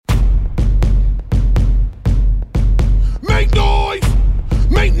make noise,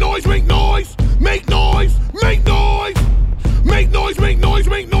 make noise, make noise, make noise, make noise, make noise, make noise,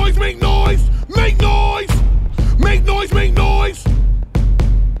 make noise, make noise, make noise, make noise, make noise,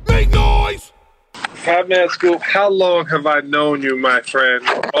 make noise. Five Man Scoop, how long have I known you, my friend?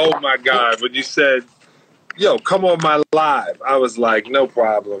 Oh my God, when you said, yo, come on my live, I was like, no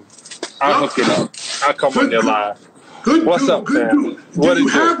problem. I'll hook it up. I'll come on your live. Good What's dude, up, good man? dude. What Do you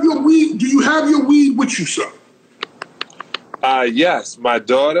have your weed? Do you have your weed with you, sir? Yes, my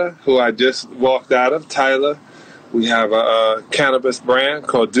daughter, who I just walked out of, Tyler, we have a cannabis brand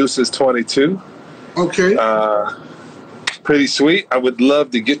called Deuces 22. Okay. Pretty sweet. I would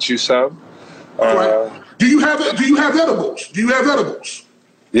love to get you some. Right. Do you have edibles? Do you have edibles?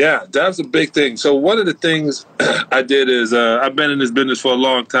 Yeah, that's a big thing. So one of the things I did is I've been in this business for a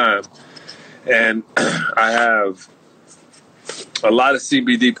long time, and I have a lot of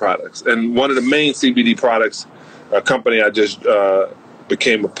CBD products. And one of the main CBD products, a company I just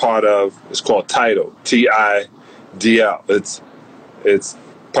became a part of, is called Tidal, Tidl. It's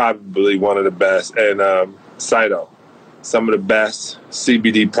probably one of the best, and Cyto, some of the best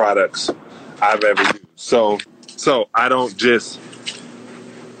CBD products I've ever used. So I don't just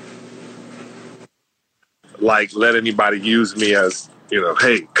like let anybody use me as,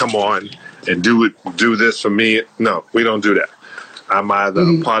 hey, come on and do this for me. No, we don't do that. I'm either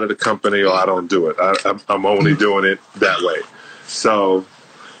a part of the company or I don't do it. I'm only doing it that way. So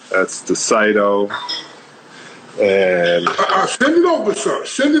that's the Cyto. And send it over, sir.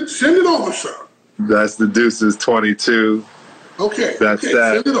 Send it over, sir. That's the Deuces 22. Okay. That's okay.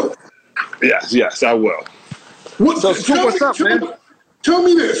 that. Send it over. Yes, I will. What's up, man? Tell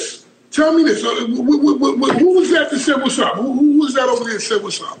me this. Who was that said what's up? Who was that over there that said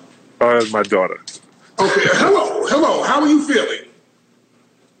what's up? It's my daughter. Okay. Hello. How are you feeling?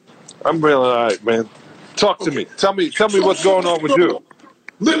 I'm really all right, man. Talk to me. Tell me what's going on with you.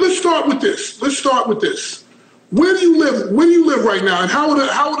 Let's start with this. Where do you live? Where do you live right now? And how are the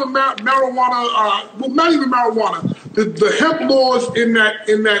marijuana? Well, not even marijuana. The hemp laws in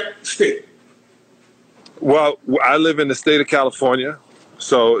that state. Well, I live in the state of California,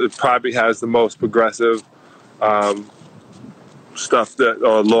 so it probably has the most progressive stuff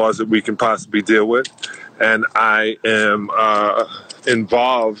or laws that we can possibly deal with. And I am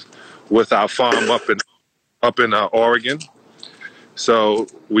involved with our farm up in Oregon. So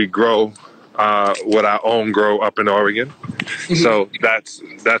we grow with our own grow up in Oregon. Mm-hmm. So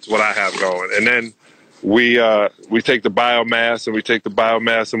that's what I have going. And then we take the biomass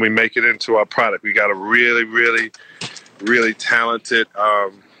and we make it into our product. We got a really, really, really talented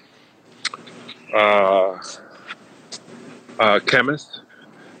chemist.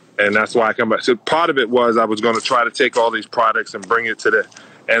 And that's why I come back. So part of it was I was going to try to take all these products and bring it to the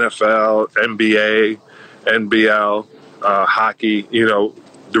NFL, NBA, NBL, hockey,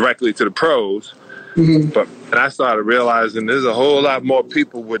 directly to the pros. Mm-hmm. And I started realizing there's a whole lot more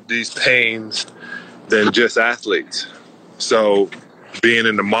people with these pains than just athletes. So being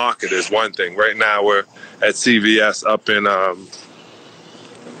in the market is one thing. Right now we're at CVS up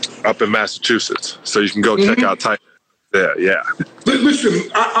in Massachusetts. So you can go check out Tyler there. Yeah.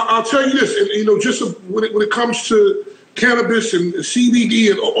 Listen, I'll tell you this, and just when it comes to cannabis and CBD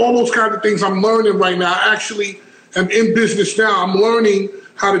and all those kinds of things, I'm learning right now. I actually am in business now. I'm learning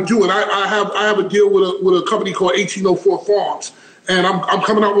how to do it. I have a deal with a company called 1804 Farms, and I'm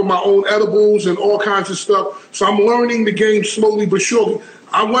coming out with my own edibles and all kinds of stuff. So I'm learning the game slowly but surely.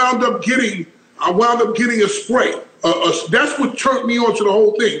 I wound up getting a spray. That's what turned me on to the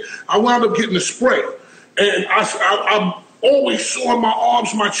whole thing. I wound up getting a spray, and I'm always sore on my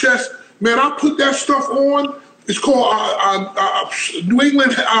arms, my chest. Man, I put that stuff on. It's called New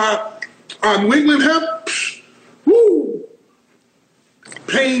England hemp. Woo!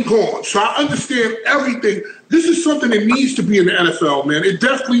 Pain gone. So I understand everything. This is something that needs to be in the NFL, man. It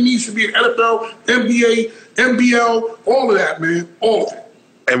definitely needs to be in NFL, NBA, NBL, all of that, man. All of it.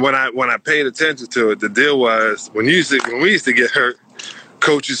 And when I paid attention to it, the deal was when we used to get hurt,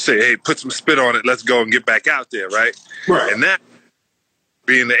 coaches say, "Hey, put some spit on it. Let's go and get back out there," right? Right. And that,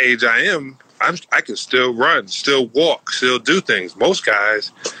 being the age I am, I can still run, still walk, still do things. Most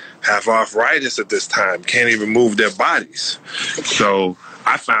guys have arthritis at this time, can't even move their bodies. So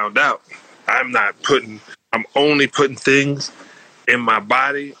I found out I'm only putting things in my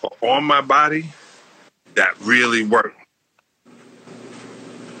body or on my body that really work.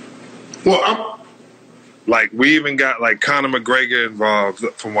 Well, like we even got like Conor McGregor involved.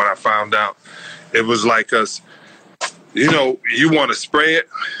 From what I found out, it was like us. You want to spray it,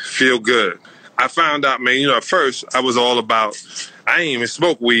 feel good. I found out, man. At first I was all about. I didn't even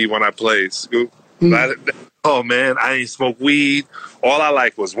smoke weed when I played. Scoop. oh man, I ain't smoke weed. All I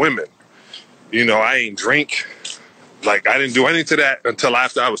liked was women. You know, I ain't drink. Like, I didn't do anything to that until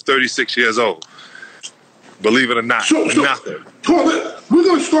after I was 36 years old. Believe it or not, nothing. Paul, we're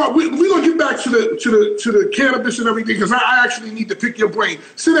gonna start. We're gonna get back to the cannabis and everything, because I actually need to pick your brain.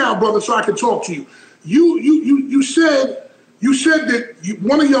 Sit down, brother, so I can talk to you. You said that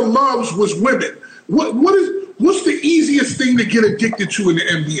one of your loves was women. What's the easiest thing to get addicted to in the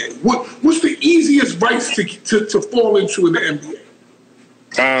NBA? What's the easiest vice to fall into in the NBA?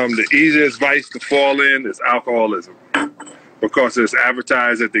 The easiest vice to fall in is alcoholism, because it's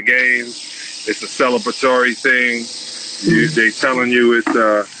advertised at the games. It's a celebratory thing. They telling you it's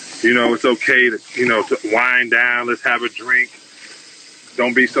it's okay to wind down. Let's have a drink.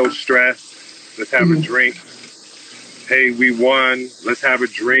 Don't be so stressed. Let's have a drink. Hey, we won. Let's have a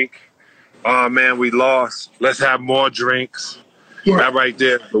drink. Oh man, we lost. Let's have more drinks. Yeah. That right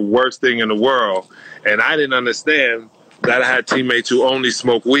there, the worst thing in the world. And I didn't understand that I had teammates who only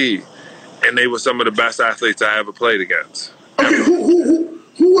smoke weed, and they were some of the best athletes I ever played against. Okay, who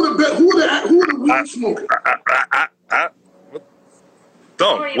are the weed smokers?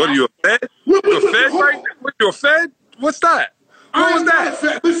 What are you, a Fed? You a Fed right now? What, you a Fed? What's that? What was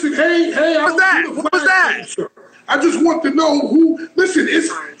that? Listen, hey, What was that? I just want to know who. Listen, it's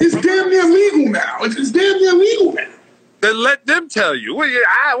damn near legal now. It's damn near legal now. Then let them tell you. What?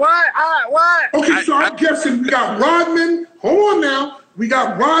 Okay, so I'm guessing we got Rodman. Hold on now. We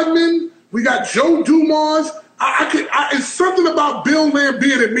got Rodman. We got Joe Dumars. It's something about Bill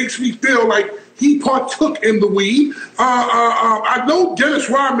Laimbeer that makes me feel like he partook in the weed. I know Dennis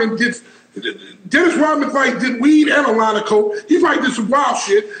Rodman did. Dennis Rodman probably did weed and a lot of coke. He probably did some wild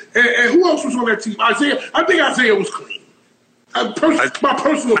shit. And who else was on that team? Isaiah. I think Isaiah was clean. My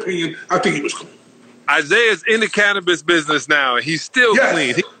personal opinion, I think he was clean. Isaiah's in the cannabis business now, and he's still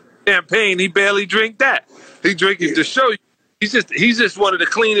clean. He champagne, he barely drink that. He drink it to show you. He's just one of the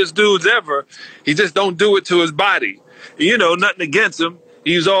cleanest dudes ever. He just don't do it to his body. You know, nothing against him.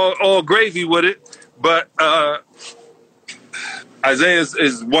 He's all gravy with it. But Isaiah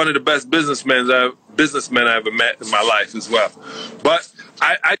is one of the best businessmen I ever met in my life as well. But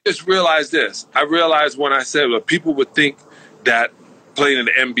I just realized this. I realized when I said, well, people would think that playing in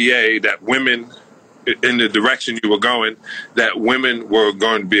the NBA, that women, in the direction you were going, that women were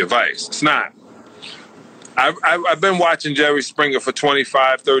going to be a vice. It's not. I've been watching Jerry Springer for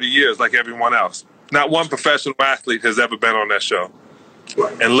 25, 30 years like everyone else. Not one professional athlete has ever been on that show.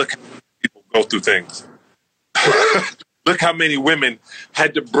 And look how people go through things. Look how many women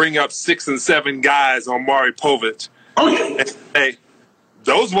had to bring up 6 and 7 guys on Maury Povich. And say,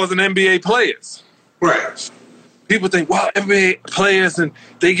 those wasn't NBA players. Right. People think, well, NBA players, and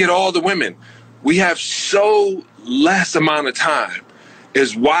they get all the women. We have so less amount of time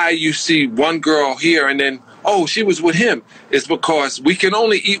is why you see one girl here and then, oh, she was with him. It's because we can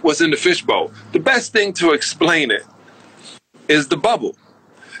only eat what's in the fishbowl. The best thing to explain it is the bubble.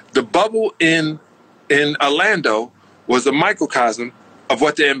 The bubble in Orlando was a microcosm of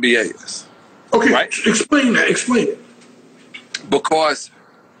what the NBA is. Okay, right? Explain that. Explain it. Because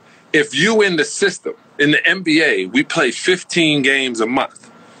if you in the system, in the NBA, we play 15 games a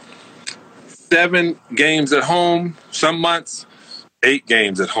month. 7 games at home some months, 8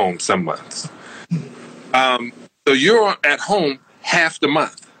 games at home some months. So you're at home half the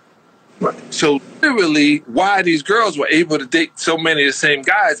month. Right. So literally why these girls were able to date so many of the same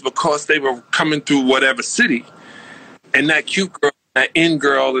guys, because they were coming through whatever city, and that cute girl, that in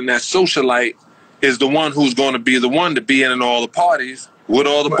girl, and that socialite is the one who's going to be the one to be in all the parties with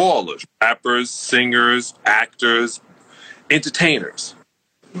all the ballers, rappers, singers, actors, entertainers.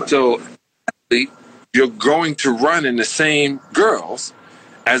 Right. So you're going to run in the same girls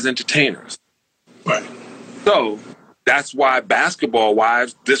as entertainers. Right. So that's why basketball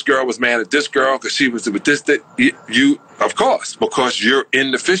wives, this girl was mad at this girl because she was with this, that. You, of course, because you're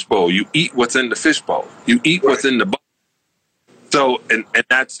in the fishbowl. You eat what's in the fishbowl. You eat what's in the bowl. So, and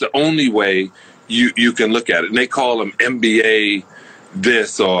that's the only way you can look at it. And they call them NBA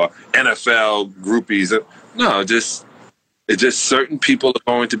this or NFL groupies. No, it's just certain people are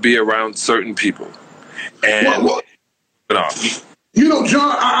going to be around certain people. And you know,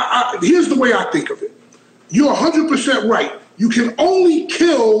 John, here's the way I think of it. You're 100% right. You can only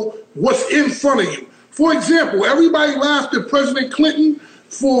kill what's in front of you. For example, everybody laughed at President Clinton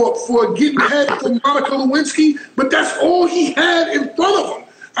for getting head from Monica Lewinsky, but that's all he had in front of him.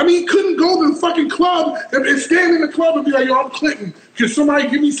 I mean, he couldn't go to the fucking club and stand in the club and be like, yo, I'm Clinton. Can somebody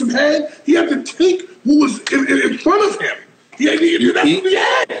give me some head? He had to take what was in front of him. That's what he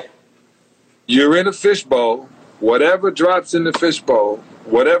had. You're in a fishbowl. Whatever drops in the fishbowl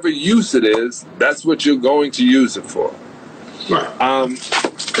whatever use it is, that's what you're going to use it for. Right.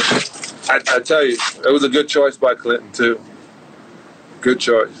 I tell you, it was a good choice by Clinton too. Good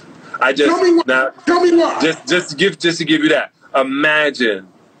choice. Tell me why. Just to give you that. Imagine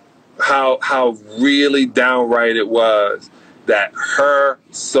how really downright it was that her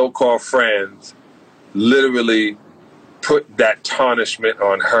so-called friends literally put that tarnishment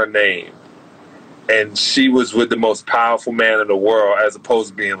on her name. And she was with the most powerful man in the world, as opposed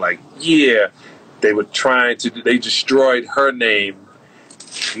to being like, yeah, they destroyed her name,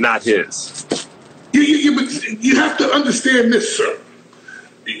 not his. You have to understand this, sir.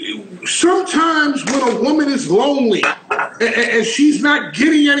 Sometimes when a woman is lonely and she's not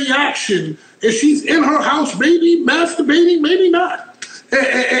getting any action, and she's in her house, maybe masturbating, maybe not,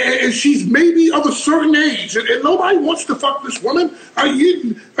 and she's maybe of a certain age, and nobody wants to fuck this woman.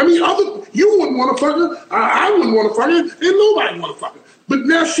 You wouldn't want to fuck her. I wouldn't want to fuck her, and nobody want to fuck her. But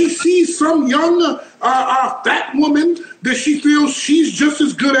now she sees some young fat woman that she feels she's just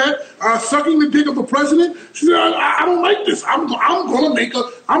as good at sucking the dick of the president. She said, I don't like this. I'm gonna make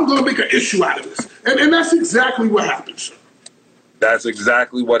an issue out of this, and that's exactly what happened, sir. That's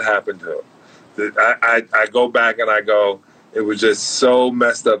exactly what happened to her. I go back and I go, it was just so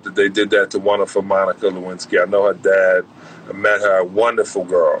messed up that they did that to wonderful Monica Lewinsky. I know her dad. I met her. Wonderful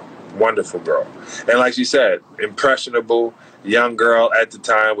girl. And like she said, impressionable young girl at the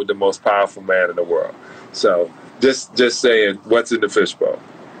time with the most powerful man in the world. So just saying, what's in the fishbowl?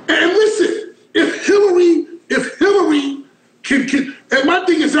 And listen, if Hillary can, and my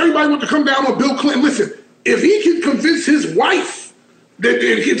thing is everybody wants to come down on Bill Clinton. Listen, if he can convince his wife,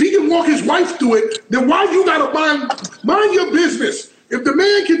 if he can walk his wife through it, then why you gotta mind your business? If the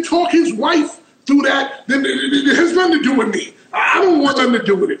man can talk his wife through that, then it has nothing to do with me. I don't want nothing to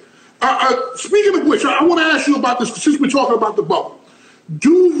do with it. Speaking of which, I want to ask you about this, since we're talking about the bubble.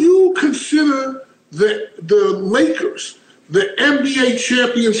 Do you consider the Lakers the NBA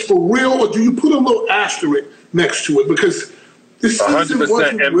champions for real, or do you put a little asterisk next to it? Because this season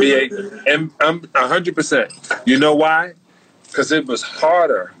 100% NBA, and 100%. You know why? Because it was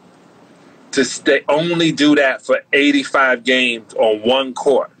harder to only do that for 85 games on one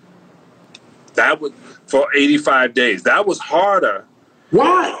court. That was for 85 days. That was harder.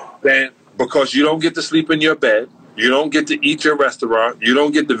 Why? Because you don't get to sleep in your bed. You don't get to eat your restaurant. You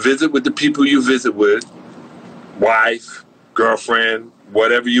don't get to visit with the people you visit with. Wife, girlfriend,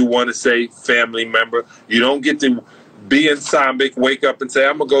 whatever you want to say, family member. You don't get to be in Sambic, wake up and say,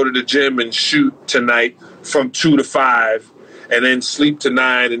 I'm going to go to the gym and shoot tonight from 2 to 5 and then sleep to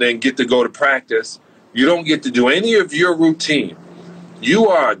 9 and then get to go to practice. You don't get to do any of your routine. You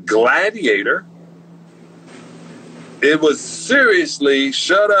are a gladiator. It was seriously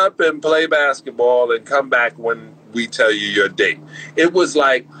shut up and play basketball and come back when we tell you your date. It was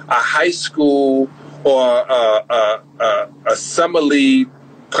like a high school or a summer league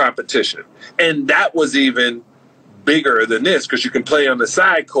competition. And that was even bigger than this because you can play on the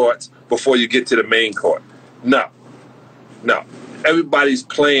side courts before you get to the main court. No. Everybody's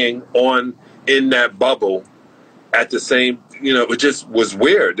playing in that bubble at the same, it just was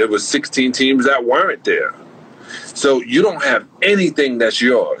weird. There was 16 teams that weren't there. So you don't have anything that's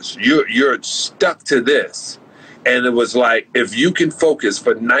yours. You're stuck to this. And it was like, if you can focus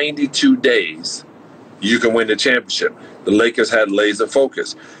for 92 days, you can win the championship. The Lakers had laser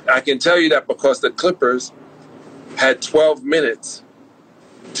focus. I can tell you that because the Clippers had 12 minutes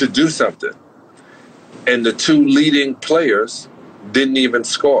to do something. And the two leading players didn't even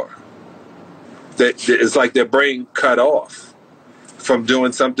score. It's like their brain cut off from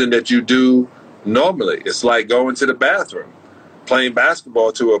doing something that you do normally. It's like going to the bathroom. Playing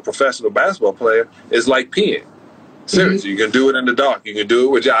basketball to a professional basketball player is like peeing. Seriously, you can do it in the dark. You can do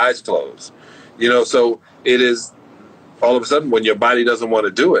it with your eyes closed. So it is all of a sudden when your body doesn't want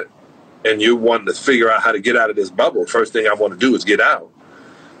to do it and you want to figure out how to get out of this bubble, first thing I want to do is get out.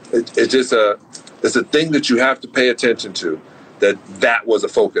 It's just it's a thing that you have to pay attention to, that was a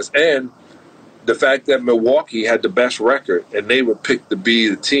focus. And the fact that Milwaukee had the best record and they were picked to be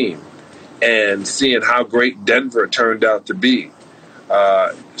the team, and seeing how great Denver turned out to be,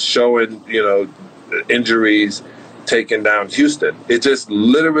 showing, injuries, taking down Houston. It just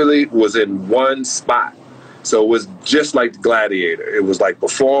literally was in one spot. So it was just like the Gladiator. It was like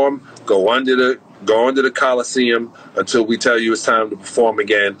perform, go under the Coliseum until we tell you it's time to perform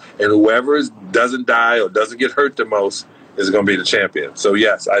again. And whoever doesn't die or doesn't get hurt the most is going to be the champion. So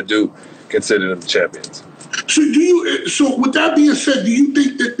yes, I do consider them the champions. So with that being said, do you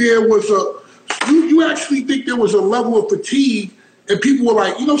think that there was you actually think there was a level of fatigue and people were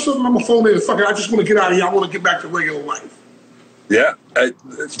like, something, I'm going to phone in and fuck it, I just want to get out of here. I want to get back to regular life? Yeah,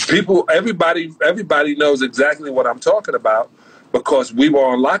 everybody knows exactly what I'm talking about because we were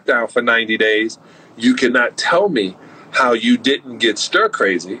on lockdown for 90 days. You cannot tell me how you didn't get stir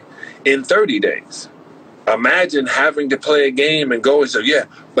crazy in 30 days. Imagine having to play a game and go and say, yeah,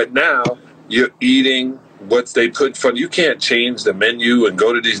 but now you're eating what they put in front. You can't change the menu and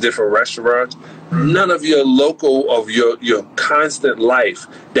go to these different restaurants. None of your local, of your constant life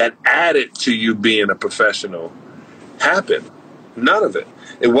that added to you being a professional happened. None of it.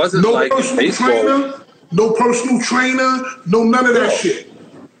 It wasn't no like baseball. Trainer, no personal trainer, no none of that shit.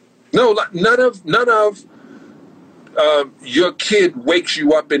 No, none of your kid wakes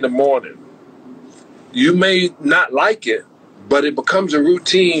you up in the morning. You may not like it, but it becomes a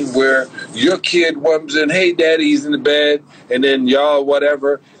routine where your kid comes in, hey, daddy's in the bed, and then y'all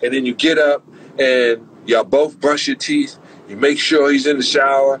whatever, and then you get up and y'all both brush your teeth. You make sure he's in the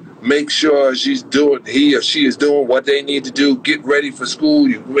shower, make sure he or she is doing what they need to do, get ready for school.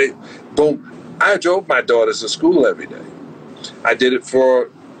 Boom. I drove my daughters to school every day. I did it for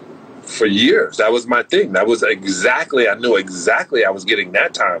years. That was my thing. That was exactly, I knew exactly I was getting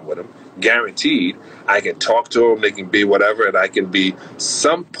that time with them. Guaranteed. I can talk to them, they can be whatever, and I can be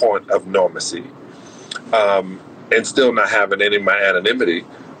some point of normacy, and still not having any of my anonymity,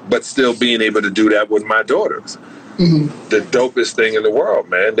 but still being able to do that with my daughters. Mm-hmm. The dopest thing in the world,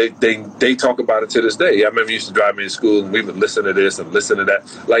 man. They talk about it to this day. I remember you used to drive me to school and we would listen to this and listen to that.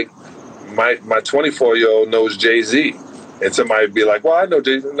 Like my 24-year-old knows Jay-Z, and somebody would be like, well, I know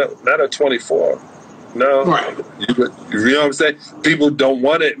Jay-Z. No, not a 24. No. Right. You know what I'm saying? People don't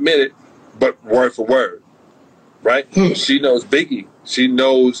want to admit it, but word for word, right? She knows Biggie. She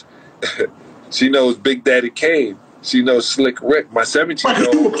knows Big Daddy Kane. She knows Slick Rick. My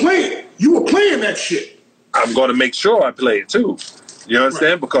 17-year-old. You were playing that shit. I'm going to make sure I play it too. You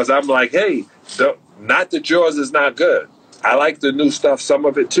understand? Right. Because I'm like, hey, not that yours is not good. I like the new stuff, some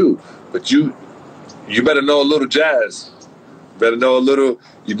of it too. But you better know a little jazz. You better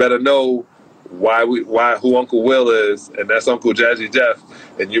know who Uncle Will is, and that's Uncle Jazzy Jeff.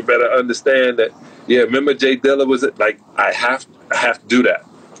 And you better understand that, yeah, remember Jay Dilla was it? Like, I have to do that.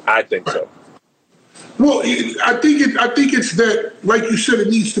 I think so. Well, I think it's that, like you said, it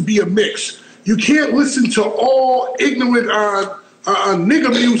needs to be a mix. You can't listen to all ignorant nigger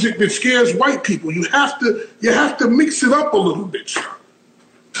music that scares white people. You have to mix it up a little bit.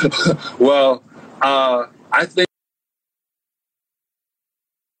 Well, I think.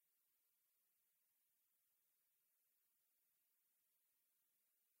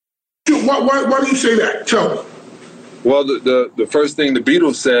 Why do you say that? Tell me. Well, the first thing the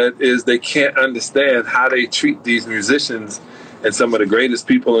Beatles said is they can't understand how they treat these musicians and some of the greatest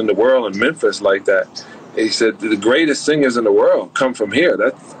people in the world in Memphis like that. He said the greatest singers in the world come from here.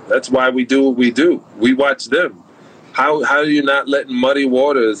 That's why we do what we do. We watch them. How are you not letting Muddy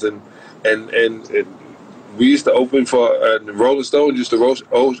Waters and we used to open for Rolling Stones used to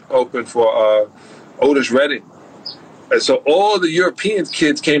open for Otis Redding. And so all the European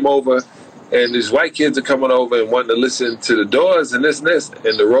kids came over, and these white kids are coming over and wanting to listen to the Doors and this and this.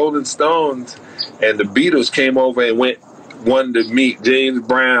 And the Rolling Stones and the Beatles came over and wanted to meet James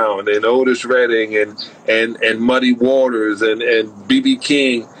Brown and Otis Redding and Muddy Waters and B.B.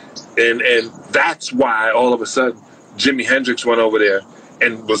 King. And that's why all of a sudden Jimi Hendrix went over there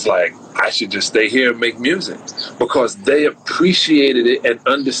and was like, I should just stay here and make music. Because they appreciated it and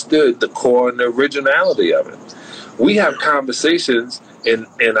understood the core and the originality of it. We have conversations in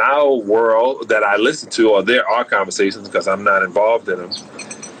our world that I listen to, or there are conversations because I'm not involved in them,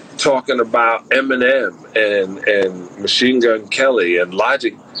 talking about Eminem and Machine Gun Kelly and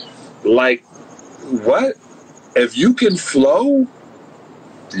Logic. Like, what? If you can flow,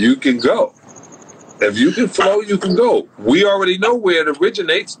 you can go. If you can flow, you can go. We already know where it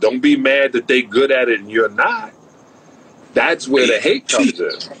originates. Don't be mad that they good at it and you're not. That's where the hate comes in.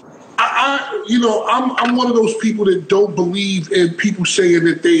 I'm one of those people that don't believe in people saying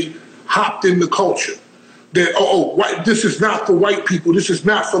that they hopped in the culture. That this is not for white people. This is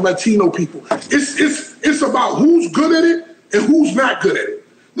not for Latino people. It's about who's good at it and who's not good at it.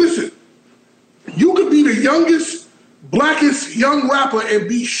 Listen, you could be the youngest, blackest young rapper and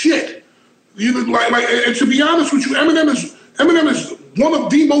be shit. And to be honest with you, Eminem is one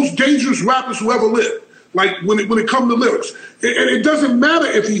of the most dangerous rappers who ever lived. Like when it comes to lyrics, and it doesn't matter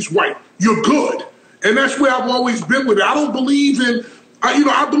if he's white. You're good, and that's where I've always been with it. I don't believe in,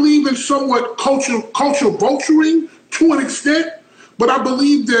 I believe in somewhat culture vulturing to an extent, but I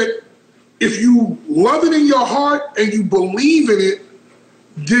believe that if you love it in your heart and you believe in it,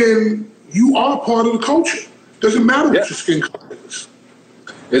 then you are part of the culture. Doesn't matter what your skin color is.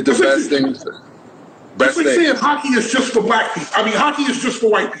 It's the best thing. It's like saying hockey is just for black people. I mean, hockey is just for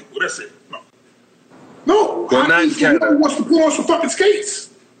white people. That's it. No, well, hockey is for whoever wants to put on some fucking skates.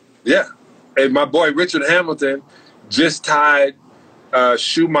 Yeah. And my boy Richard Hamilton just tied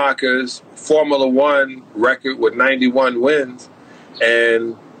Schumacher's Formula One record with 91 wins,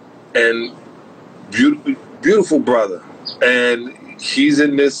 and beautiful brother. And he's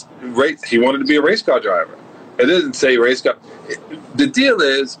in this race. He wanted to be a race car driver. It doesn't say race car. The deal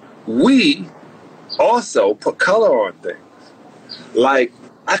is we also put color on things. Like,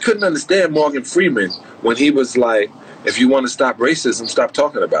 I couldn't understand Morgan Freeman when he was like, if you want to stop racism, stop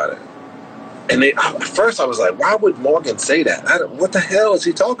talking about it. And at first I was like, why would Morgan say that? What the hell is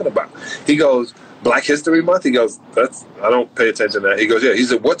he talking about? He goes, Black History Month? He goes, I don't pay attention to that. He goes, yeah. He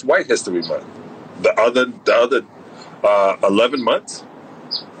said, what's White History Month? The other 11 months?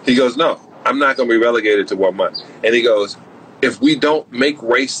 He goes, no, I'm not going to be relegated to 1 month. And he goes, if we don't make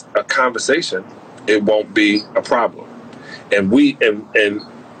race a conversation, it won't be a problem. And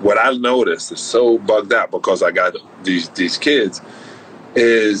what I noticed is so bugged out because I got these kids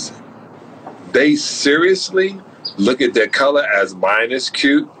is they seriously look at their color as mine is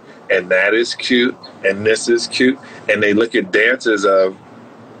cute and that is cute and this is cute, and they look at dances of,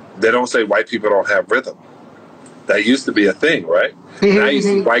 they don't say white people don't have rhythm. That used to be a thing, right? Now you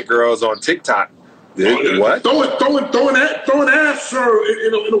see white girls on TikTok. What? Throwing ass, sir,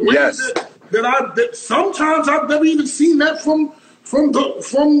 in a way that sometimes I've never even seen that from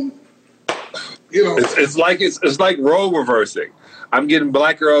you know. It's like role reversing. I'm getting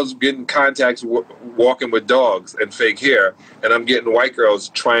black girls getting contacts walking with dogs and fake hair, and I'm getting white girls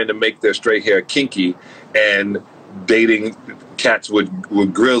trying to make their straight hair kinky and dating cats with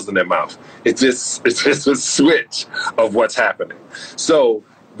grills in their mouth. It's just a switch of what's happening. So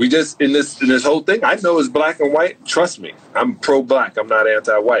we just in this whole thing, I know it's black and white. Trust me, I'm pro-black. I'm not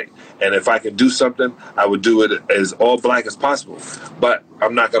anti-white. And if I can do something, I would do it as all black as possible. But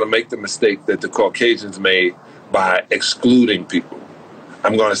I'm not going to make the mistake that the Caucasians made by excluding people.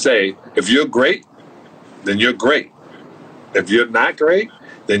 I'm going to say, if you're great, then you're great. If you're not great,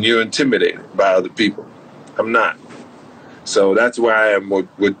 then you're intimidated by other people. I'm not. So that's where I am with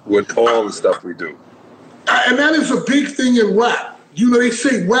all the stuff we do. And that is a big thing in rap. You know, they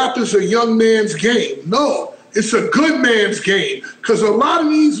say rap is a young man's game. No, it's a good man's game. Because a lot of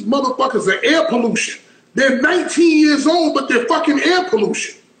these motherfuckers are air pollution. They're 19 years old, but they're fucking air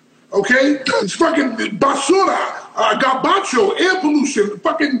pollution. Okay? It's fucking basura, gabacho, air pollution,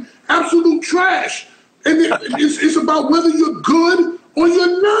 fucking absolute trash. And it's about whether you're good or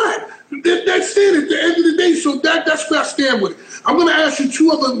you're not. That's it at the end of the day. So that's where I stand with it. I'm going to ask you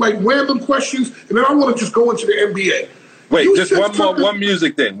two other random questions, and then I want to just go into the NBA. Wait, just one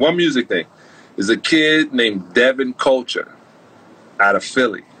music thing. One music thing. There's a kid named Devin Culture out of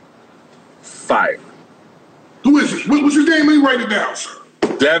Philly. Fire. Who is he? What's his name? Let me write it down, sir.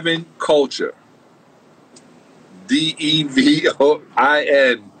 Devin Culture. Devin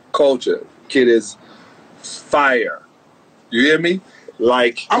Culture. Kid is fire. You hear me?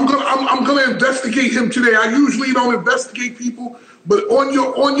 Like, I'm gonna investigate him today. I usually don't investigate people, but on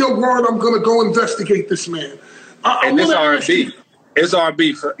your word, I'm gonna go investigate this man. And it's R&B. It's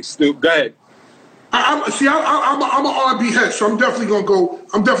R&B. Snoop, go ahead. I'm an R&B head, so I'm definitely gonna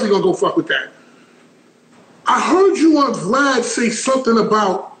go fuck with that. I heard you on Vlad say something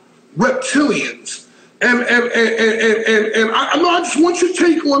about reptilians, and I just want your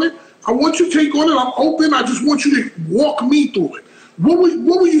take on it. I'm open. I just want you to walk me through it. What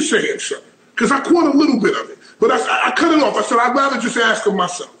were you saying, sir? Because I caught a little bit of it, but I cut it off. I said I'd rather just ask him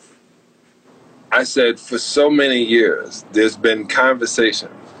myself. I said for so many years, there's been conversation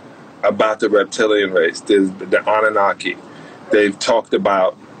about the reptilian race. There's the Anunnaki. They've talked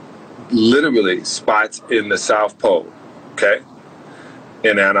about literally spots in the South Pole, okay,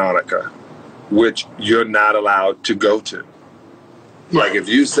 in Antarctica, which you're not allowed to go to. Like if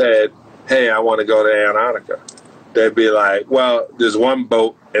you said, hey, I want to go to Antarctica, they'd be like, well, there's one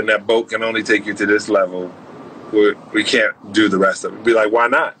boat, and that boat can only take you to this level. We can't do the rest of it. Be like, why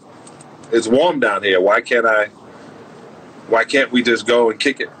not? It's warm down here. Why can't we just go and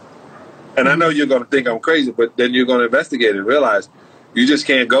kick it? And I know you're going to think I'm crazy, but then you're going to investigate and realize you just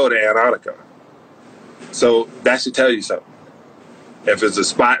can't go to Antarctica. So that should tell you something. If it's a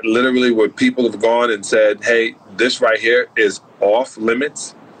spot literally where people have gone and said, hey, this right here is off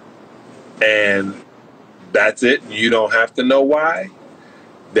limits, and that's it, you don't have to know why,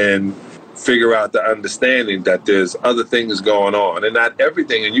 then figure out the understanding that there's other things going on and not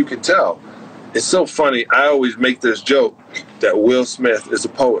everything. And you can tell. It's so funny. I always make this joke that Will Smith is a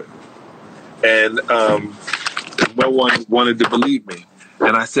poet. And no one wanted to believe me.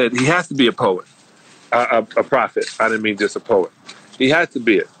 And I said, he has to be a poet a prophet. I didn't mean just a poet. He had to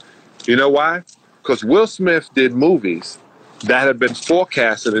be it. You know why? Because Will Smith did movies that have been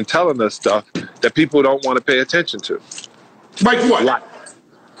forecasted and telling us stuff that people don't want to pay attention to. Like what? Like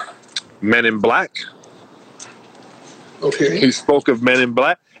Men in Black. Okay. He spoke of Men in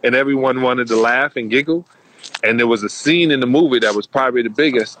Black, and everyone wanted to laugh and giggle. And there was a scene in the movie that was probably the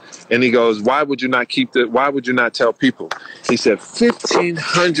biggest. And he goes, why would you not tell people? He said,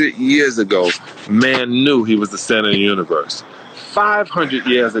 1,500 years ago, man knew he was the center of the universe. 500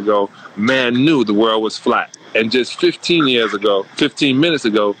 years ago, man knew the world was flat. And just 15 minutes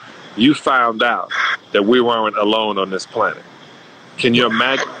ago, you found out that we weren't alone on this planet. Can you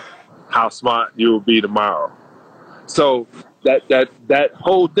imagine how smart you will be tomorrow? So that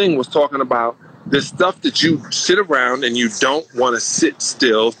whole thing was talking about this stuff that you sit around and you don't want to sit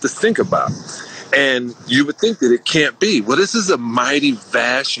still to think about. And you would think that it can't be. Well, this is a mighty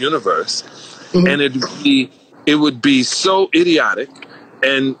vast universe. Mm-hmm. And it would be so idiotic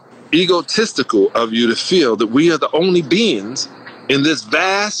and egotistical of you to feel that we are the only beings in this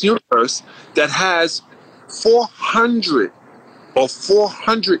vast universe that has 400 or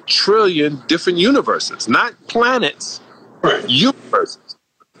 400 trillion different universes, not planets, universes.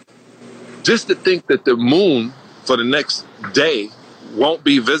 Just to think that the moon for the next day won't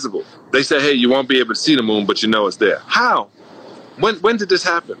be visible. They say, hey, you won't be able to see the moon, but you know it's there. How? When did this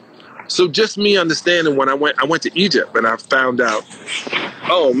happen? So just me understanding when I went to Egypt and I found out,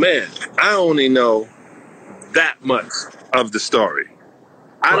 oh man, I only know that much of the story.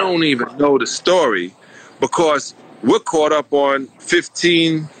 I don't even know the story because we're caught up on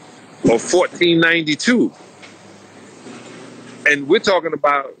 15 or 1492. And we're talking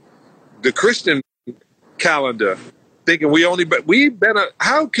about the Christian calendar, thinking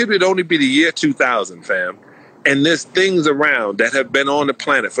how could it only be the year 2000, fam? And there's things around that have been on the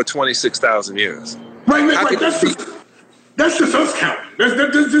planet for 26,000 years. Right. That's just us counting. That's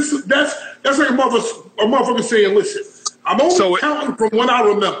like a motherfucker saying, listen, I'm only counting from what I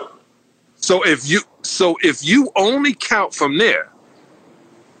remember. So if you only count from there,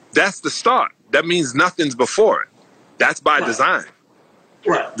 that's the start. That means nothing's before it. That's by design.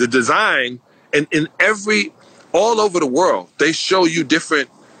 Right. The design, and all over the world, they show you different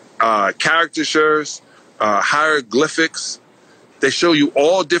caricatures, hieroglyphics. They show you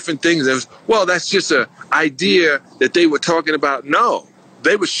all different things. That's just an idea that they were talking about. No,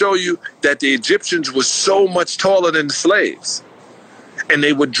 they would show you that the Egyptians were so much taller than the slaves. And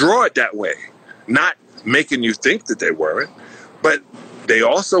they would draw it that way, not making you think that they weren't. But they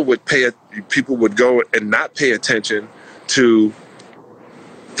also people would go and not pay attention to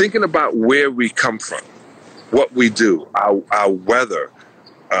thinking about where we come from, what we do, our weather,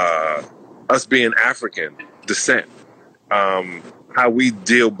 us being African descent, how we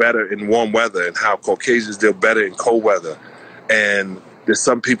deal better in warm weather and how Caucasians deal better in cold weather. And there's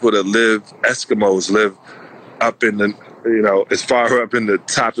some people that Eskimos live up in as far up in the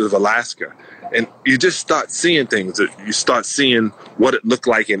top of Alaska. And you just start seeing things. You start seeing what it looked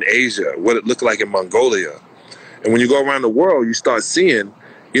like in Asia, what it looked like in Mongolia. And when you go around the world, you start seeing,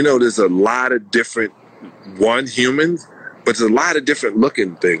 there's a lot of different, humans, but there's a lot of different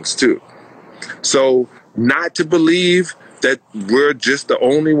looking things too. So not to believe that we're just the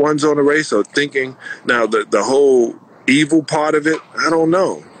only ones on the race or thinking, now the whole evil part of it, I don't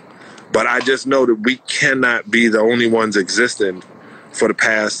know. But I just know that we cannot be the only ones existing for the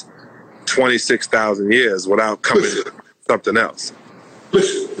past 26,000 years without coming to something else.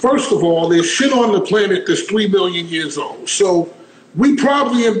 Listen, first of all, there's shit on the planet that's 3 million years old. So we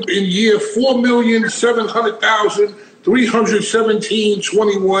probably in year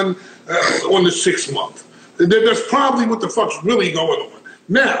 4,700,317.21 on the 6th month. That's probably what the fuck's really going on.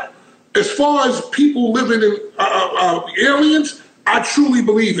 Now, as far as people living in aliens, I truly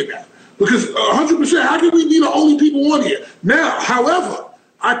believe in that. Because 100%, how can we be the only people on here? Now, however,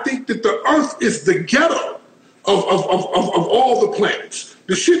 I think that the Earth is the ghetto of all the planets.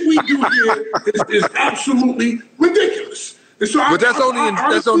 The shit we do here is absolutely ridiculous. And so but that's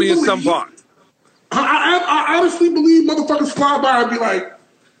only in some parts. I honestly believe motherfuckers fly by and be like,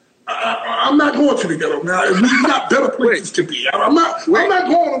 I'm not going to the ghetto now. We got better places to be. I'm not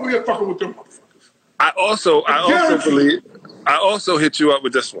going over there fucking with them motherfuckers. I also hit you up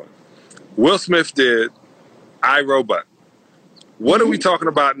with this one. Will Smith did iRobot. What are we talking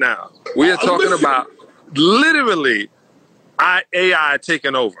about now? We are talking about literally AI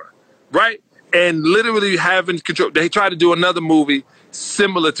taking over, right? And literally having control. They tried to do another movie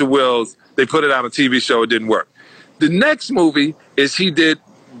similar to Will's. They put it on a TV show. It didn't work. The next movie is he did,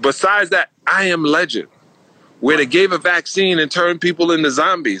 besides that, I Am Legend, where they gave a vaccine and turned people into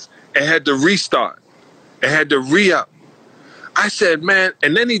zombies and had to restart. and had to re-up. I said, man,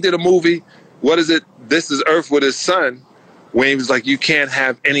 and then he did a movie, what is it? This Is Earth with his son, when he was like, you can't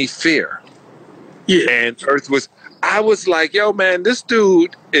have any fear. Yeah. And Earth was, I was like, yo, man, this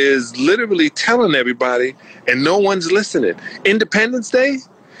dude is literally telling everybody and no one's listening. Independence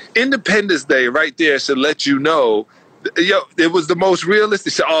Day right there should let you know, yo, it was the most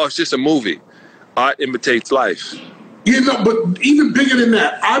realistic. Oh, it's just a movie. Art imitates life. You know, but even bigger than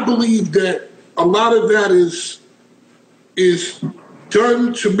that, I believe that a lot of that is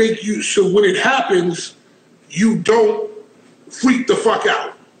done to make you, so when it happens, you don't freak the fuck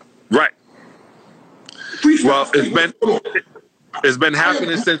out. Right. Well, it's been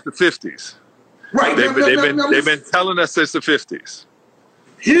happening since the 50s. Right. They've been telling us since the 50s.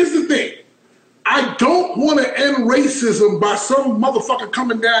 Here's the thing. I don't want to end racism by some motherfucker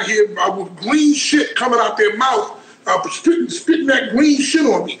coming down here with green shit coming out their mouth, spitting that green shit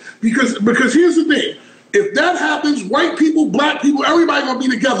on me. Because here's the thing. If that happens, white people, black people, everybody gonna be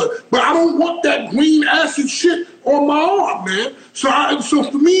together. But I don't want that green acid shit on my arm, man. So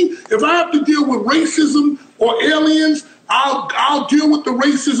for me, if I have to deal with racism or aliens, I'll deal with the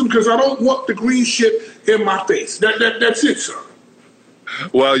racism because I don't want the green shit in my face. That's it, sir.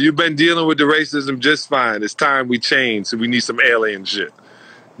 Well, you've been dealing with the racism just fine. It's time we change, so we need some alien shit.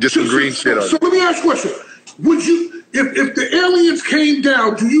 Just some green shit on it. So let me ask you a question. Would you, if the aliens came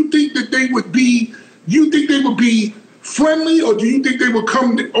down, do you think that they would be friendly, or do you think they would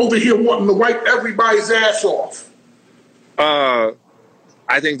come over here wanting to wipe everybody's ass off? I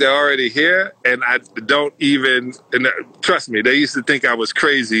think they're already here, and I don't even, and trust me, they used to think I was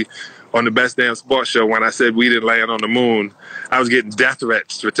crazy on the Best Damn Sports Show when I said we didn't land on the moon. I was getting death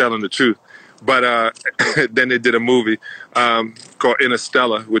threats for telling the truth. But then they did a movie called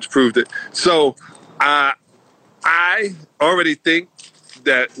Interstellar, which proved it. So I already think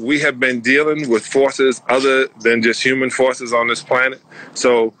that we have been dealing with forces other than just human forces on this planet.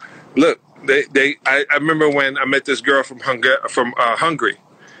 So look, I remember when I met this girl from Hungary,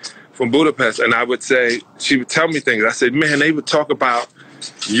 from Budapest, and I would say, she would tell me things. I said, man, they would talk about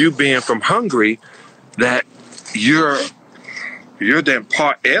you being from Hungary, that you're damn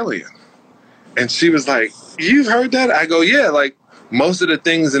part alien. And she was like, you've heard that? I go, yeah, like most of the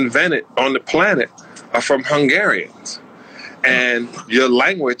things invented on the planet are from Hungarians. And your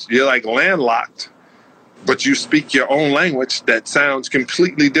language, you're like landlocked, but you speak your own language that sounds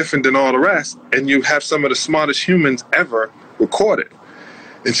completely different than all the rest, and you have some of the smartest humans ever recorded.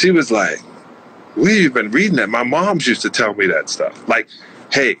 And she was like, we've been reading that. My moms used to tell me that stuff. Like,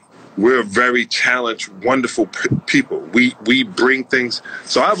 hey, we're very challenged, wonderful people. We bring things.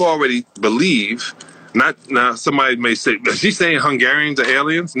 So I've already believed, not now somebody may say, is she saying Hungarians are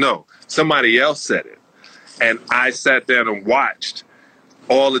aliens? No, somebody else said it. And I sat down and watched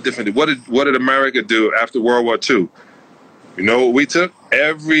all the different, what did America do after World War II? You know what we took?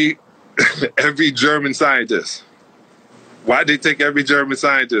 Every German scientist. Why did they take every German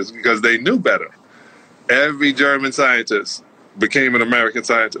scientist? Because they knew better. Every German scientist became an American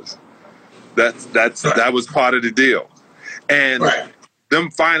scientist. That was part of the deal. And them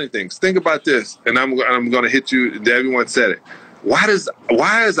finding things. Think about this, and I'm going to hit you. Everyone said it.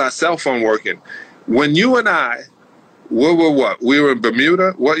 Why is our cell phone working? When you and I were what? We were in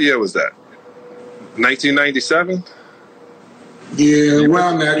Bermuda. What year was that? 1997? Yeah,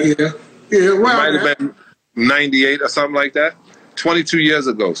 around that year. Yeah, around that. It might have been 98 or something like that. 22 years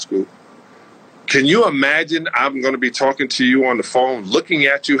ago, Scoop. Can you imagine I'm going to be talking to you on the phone, looking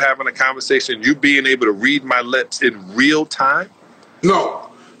at you, having a conversation, you being able to read my lips in real time? No.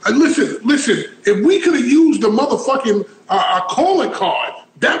 Listen, if we could have used the motherfucking calling card,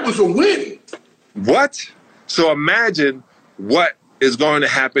 that was a win. What? So imagine what is going to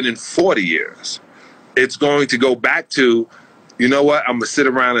happen in 40 years. It's going to go back to, you know what, I'm going to sit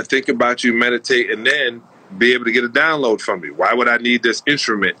around and think about you, meditate, and then be able to get a download from you. Why would I need this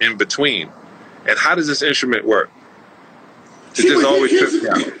instrument in between? And how does this instrument work? It just always trips me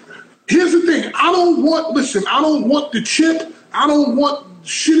out. Here's the thing. I don't want the chip. I don't want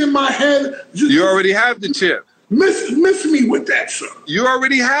shit in my head. You already have the chip. Miss me with that, sir. You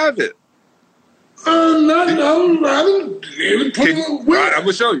already have it. No, I didn't. I'm going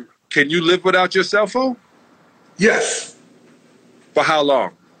to show you. Can you live without your cell phone? Yes. For how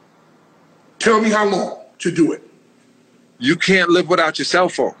long? Tell me how long to do it. You can't live without your cell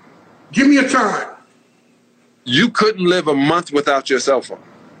phone. Give me a time. You couldn't live a month without your cell phone.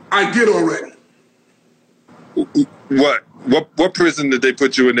 I did already. What prison did they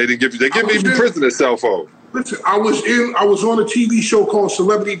put you in? They didn't give you. They give me even prisoner's cell phone. Listen, I was on a TV show called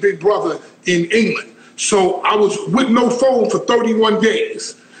Celebrity Big Brother in England. So I was with no phone for 31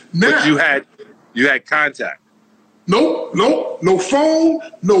 days. Now, but You had contact. No phone,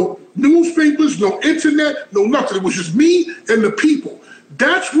 no newspapers, no internet, no nothing. It was just me and the people.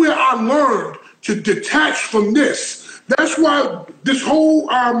 That's where I learned to detach from this. That's why this whole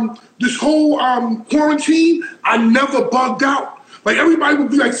quarantine, I never bugged out. Like, everybody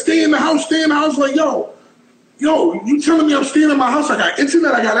would be like, stay in the house. Like, yo, you telling me I'm staying in my house? I got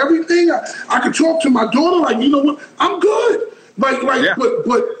internet, I got everything. I could talk to my daughter. Like, you know what? I'm good. Yeah.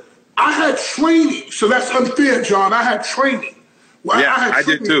 But I had training, so that's unfair, John. I had training. Well, I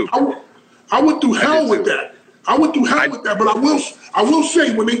did too. I went through hell with that. But I will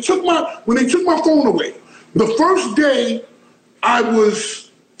say, when they took my phone away, the first day I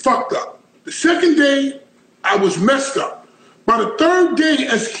was fucked up. The second day I was messed up. By the third day,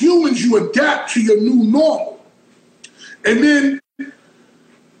 as humans, you adapt to your new normal. And then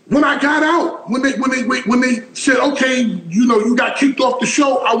when I got out, when they said, okay, you got kicked off the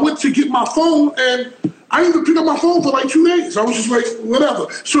show, I went to get my phone and I didn't even pick up my phone for like 2 days. I was just like, whatever.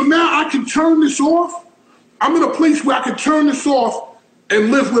 So now I can turn this off. I'm in a place where I can turn this off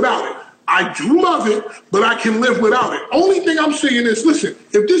and live without it. I do love it, but I can live without it. Only thing I'm saying is, listen,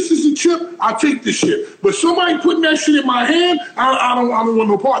 if this is a chip, I'll take this shit. But somebody putting that shit in my hand, I don't want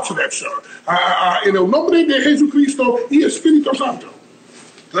no parts of that, sir. Nombre de Jesucristo y Espíritu Santo.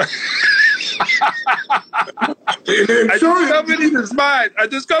 I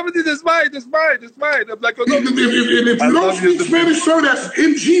discovered it is mine. I'm like, if you don't speak Spanish, sir, that's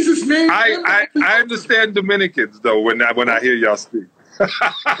in Jesus' name. I understand Dominicans though when I hear y'all speak.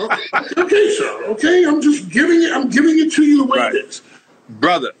 Okay, sir. Okay, I'm giving it to you the way it is.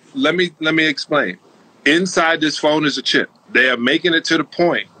 Brother, let me explain. Inside this phone is a chip. They are making it to the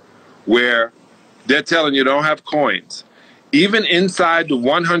point where they're telling you don't have coins. Even inside the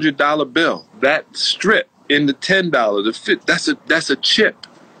 $100 bill, that strip in the $10, the $50, that's a chip.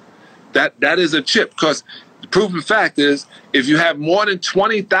 That is a chip, because the proven fact is, if you have more than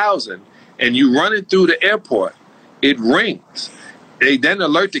 20,000 and you run it through the airport, it rings. They then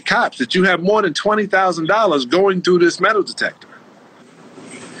alert the cops that you have more than $20,000 going through this metal detector.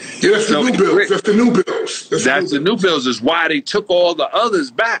 Yeah, that's the new bills. That's the new bills. That's the new bills is why they took all the others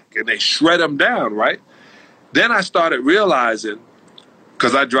back and they shred them down, right? Then I started realizing,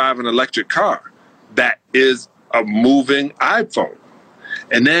 because I drive an electric car, that is a moving iPhone.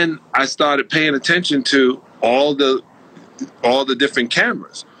 And then I started paying attention to all the different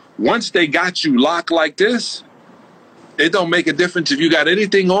cameras. Once they got you locked like this, it don't make a difference if you got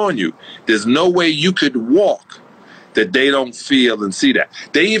anything on you. There's no way you could walk that they don't feel and see that.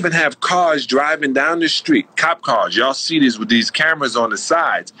 They even have cars driving down the street, cop cars. Y'all see these with these cameras on the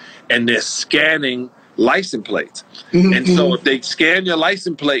sides, and they're scanning license plates. Mm-hmm. And so if they scan your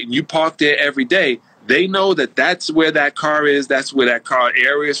license plate and you park there every day, they know that that's where that car is, that's where that car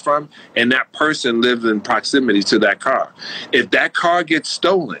area is from, and that person lives in proximity to that car. If that car gets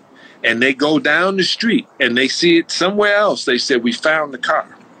stolen and they go down the street and they see it somewhere else, they say, we found the car.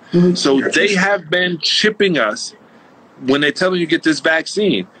 Mm-hmm. So they have been chipping us. When they tell you get this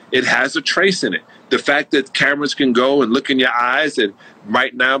vaccine, it has a trace in it. The fact that cameras can go and look in your eyes, and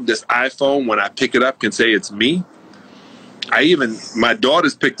right now this iPhone, when I pick it up, can say it's me. My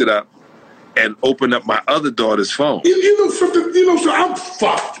daughters picked it up and opened up my other daughter's phone. You know something? So I'm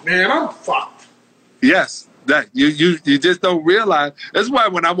fucked, man. I'm fucked. Yes, that you just don't realize. That's why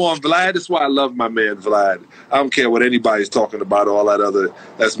when I'm on Vlad, that's why I love my man Vlad. I don't care what anybody's talking about, all that other.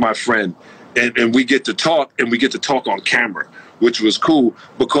 That's my friend. And we get to talk, and we get to talk on camera, which was cool,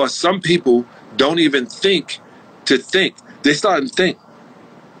 because some people don't even think to think. They start to think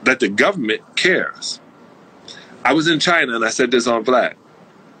that the government cares. I was in China, and I said this on Vlad.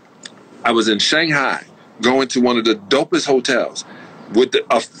 I was in Shanghai, going to one of the dopest hotels with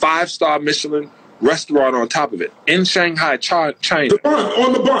a 5-star Michelin restaurant on top of it in Shanghai, China.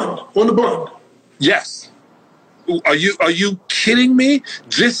 On the bun. Yes. Are you kidding me?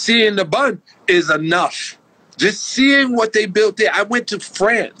 Just seeing the bun is enough. Just seeing what they built there. I went to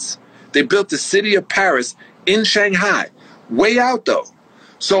France. They built the city of Paris in Shanghai. Way out though.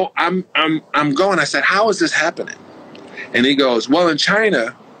 So I'm going. I said, how is this happening? And he goes, well, in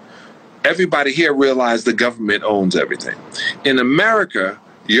China, everybody here realized the government owns everything. In America,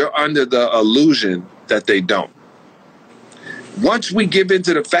 you're under the illusion that they don't. Once we give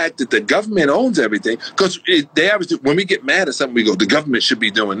into the fact that the government owns everything, because when we get mad at something, we go, the government should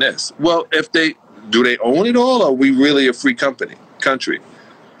be doing this. Well, do they own it all, or are we really a free country?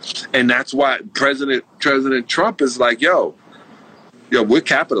 And that's why President Trump is like, yo, we're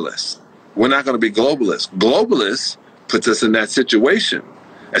capitalists. We're not going to be globalists. Globalists puts us in that situation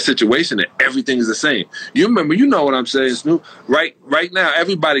a situation that everything is the same. You remember, you know what I'm saying, Snoop? Right now,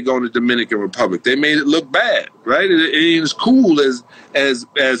 everybody going to Dominican Republic. They made it look bad, right? It ain't as cool as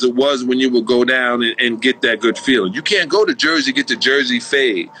it was when you would go down and get that good feeling. You can't go to Jersey, get the Jersey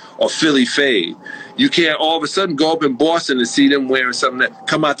fade or Philly fade. You can't all of a sudden go up in Boston and see them wearing something that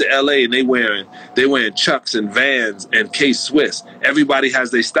come out to LA and they wearing Chucks and Vans and K-Swiss. Everybody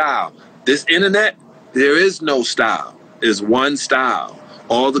has their style. This internet, there is no style. There's one style.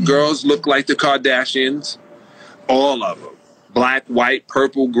 All the girls look like the Kardashians, all of them. Black, white,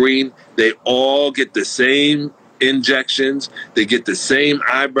 purple, green. They all get the same injections. They get the same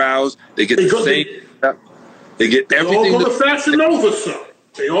eyebrows. They get the same. They get everything. They all go to Fashion Nova, sir.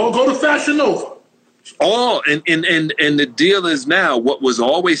 They all go to Fashion Nova. All and the deal is now what was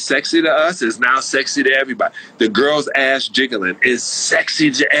always sexy to us is now sexy to everybody. The girl's ass jiggling is sexy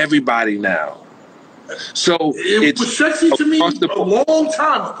to everybody now. So it was sexy to me a long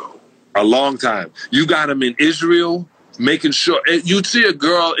time ago. A long time. You got them in Israel, making sure you'd see a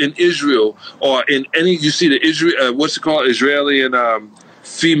girl in Israel or in any. You see the Israel, what's it called, Israeli and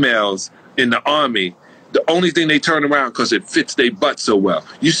females in the army. The only thing they turn around because it fits their butt so well.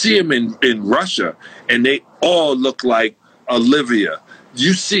 You see them in Russia, and they all look like Olivia.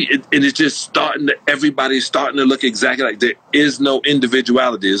 You see it, and it's just everybody's starting to look exactly like. There is no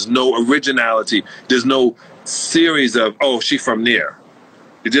individuality. There's no originality. There's no series of, oh, she from there.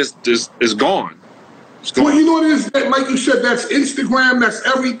 It just is gone. It's gone. Well, you know what it is? Like you said, that's Instagram. That's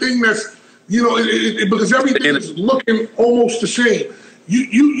everything. That's, because everything is looking almost the same.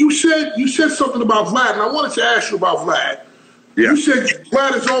 You said something about Vlad, and I wanted to ask you about Vlad. Yeah. You said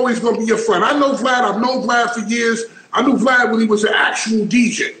Vlad is always going to be your friend. I know Vlad. I've known Vlad for years. I knew Vlad when he was an actual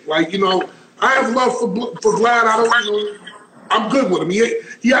DJ. I have love for Vlad. I'm good with him.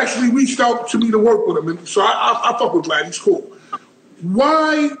 He actually reached out to me to work with him, and so I fuck with Vlad. He's cool.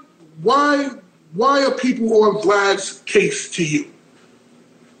 Why are people on Vlad's case to you?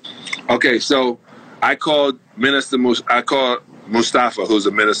 Okay, so I called Mustafa, who's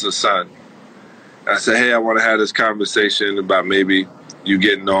the minister's son. I said, hey, I want to have this conversation about maybe you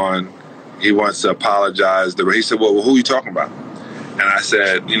getting on. He wants to apologize. He said, well, who are you talking about? And I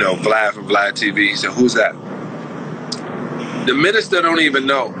said, Vlad from Vlad TV. He said, who's that? The minister don't even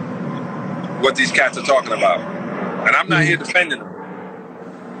know what these cats are talking about. And I'm not here defending them.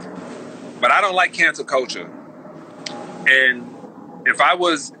 But I don't like cancel culture. And if I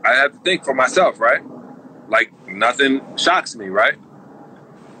have to think for myself, right? Like, nothing shocks me, right?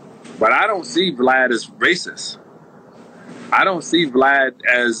 But I don't see Vlad as racist. I don't see Vlad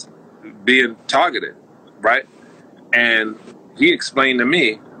as being targeted, right? And he explained to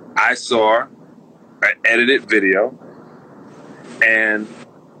me, I saw an edited video, and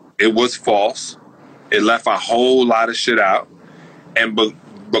it was false. It left a whole lot of shit out. And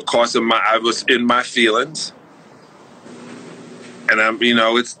because of I was in my feelings, and I'm in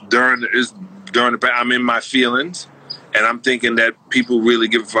my feelings, and I'm thinking that people really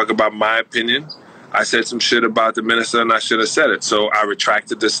give a fuck about my opinion. I said some shit about the minister, and I should have said it. So I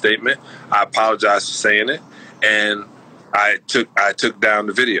retracted this statement. I apologized for saying it, and I took down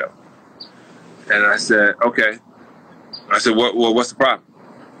the video. And I said, okay. I said, what's the problem?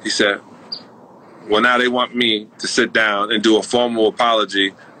 He said, well, now they want me to sit down and do a formal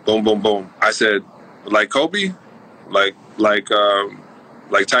apology. Boom, boom, boom. I said, like Kobe, like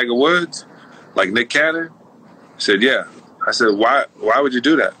Tiger Woods, like Nick Cannon. He said, yeah. I said, why would you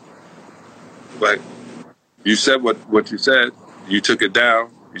do that? Like, you said what you said. You took it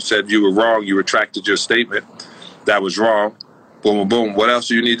down. You said you were wrong. You retracted your statement. That was wrong. Boom, boom, boom. What else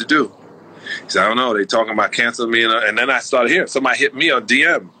do you need to do? He said, I don't know. They talking about canceling me. And then I started hearing somebody hit me on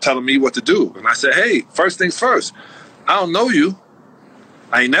DM telling me what to do. And I said, hey, first things first. I don't know you.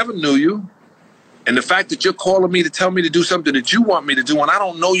 I ain't never knew you. And the fact that you're calling me to tell me to do something that you want me to do, and I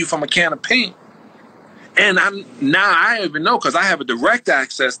don't know you from a can of paint. And I even know, because I have a direct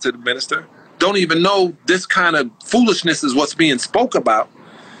access to the minister, don't even know this kind of foolishness is what's being spoke about.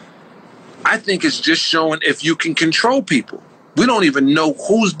 I think it's just showing if you can control people. We don't even know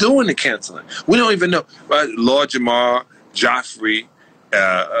who's doing the canceling. We don't even know. Lord Jamar, Joffrey,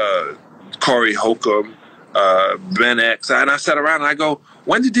 Corey Holcomb, Ben X. And I sat around and I go,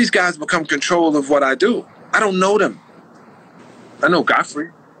 when did these guys become control of what I do? I don't know them. I know Godfrey,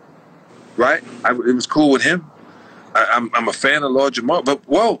 right? It was cool with him. I'm a fan of Lord Jamar. But,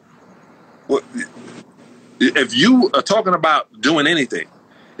 whoa. If you are talking about doing anything,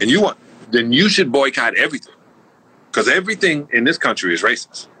 and then you should boycott everything. Because everything in this country is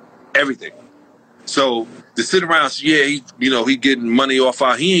racist. Everything. So to sit around and say, yeah, he getting money off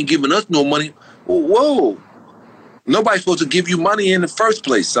he ain't giving us no money. Well, whoa. Nobody's supposed to give you money in the first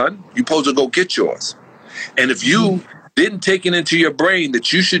place, son. You're supposed to go get yours. And if you didn't take it into your brain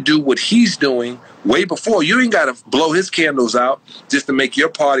that you should do what he's doing way before, you ain't got to blow his candles out just to make your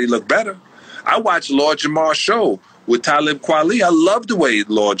party look better. I watched Lord Jamar's show with Talib Kweli. I love the way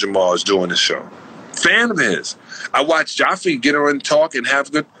Lord Jamar is doing the show. Fan of his. I watched Jaffe get her and talk and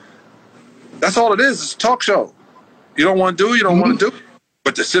have good. That's all it is. It's a talk show. You don't want to do it, you don't want to do it.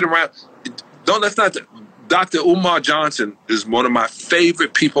 But to sit around, Dr. Umar Johnson is one of my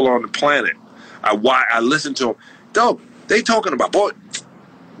favorite people on the planet. I listen to him. Dog, they talking about, boy,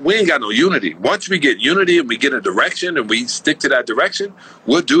 we ain't got no unity. Once we get unity and we get a direction and we stick to that direction,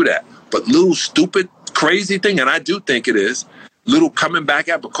 we'll do that. But little stupid, crazy thing, and I do think it is, little coming back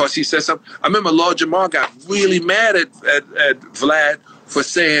at because he said something. I remember Lord Jamar got really mad at Vlad for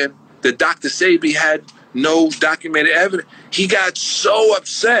saying that Dr. Sebi had no documented evidence. He got so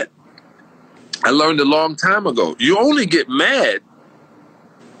upset. I learned a long time ago. You only get mad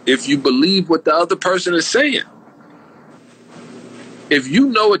if you believe what the other person is saying. If you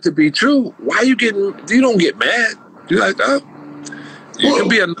know it to be true, why you don't get mad. You're like, oh, you can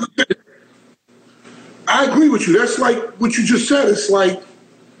be a... I agree with you. That's like what you just said. It's like,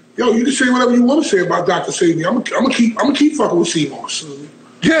 yo, you can say whatever you want to say about Dr. Sebi. I'm gonna keep fucking with CMOS.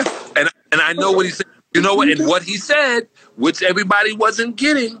 Yeah, and I know what he said. You know what? And what he said, which everybody wasn't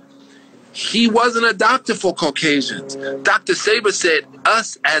getting, he wasn't a doctor for Caucasians. Dr. Saber said,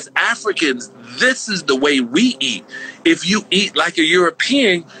 us as Africans, this is the way we eat. If you eat like a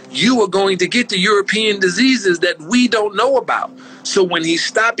European, you are going to get the European diseases that we don't know about. So when he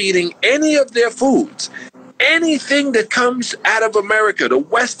stopped eating any of their foods, anything that comes out of America, the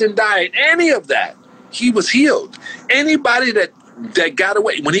Western diet, any of that, he was healed. Anybody that got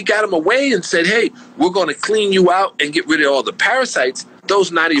away, when he got him away and said, hey, we're going to clean you out and get rid of all the parasites, those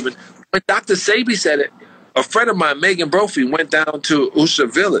not even... When Dr. Sebi said it, a friend of mine, Megan Brophy, went down to Usha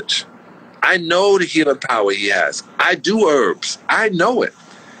Village. I know the healing power he has. I do herbs. I know it.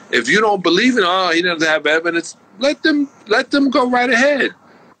 If you don't believe it, he doesn't have evidence, let them go right ahead.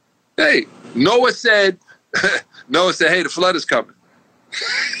 Hey, Noah said, hey, the flood is coming.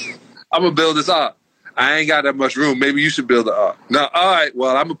 I'm going to build this ark. I ain't got that much room. Maybe you should build an ark. Now, all right,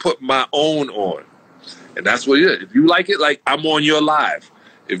 well, I'm going to put my own on. And that's what it is. If you like it, like I'm on your live.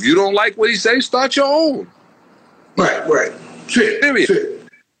 If you don't like what he says, start your own. Right. Period.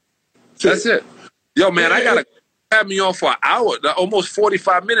 That's it. Yo, man, I got to have me on for an hour, almost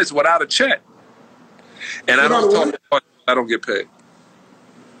 45 minutes without a check. And I don't get paid.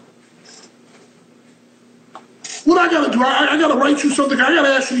 What I got to do, I got to write you something. I got to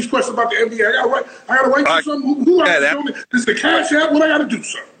ask you these questions about the NBA. I got to write you something. Who I got to do? This is the Cash App. What I got to do,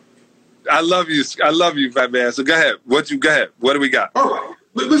 sir? I love you, fat man. So go ahead. What do we got? All right.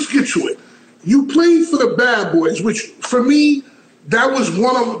 Let's get to it. You played for the Bad Boys, which for me, I was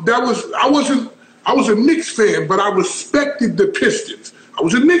a Knicks fan, but I respected the Pistons. I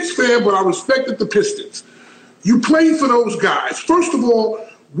was a Knicks fan, but I respected the Pistons. You played for those guys. First of all,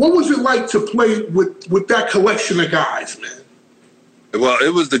 what was it like to play with that collection of guys, man? Well,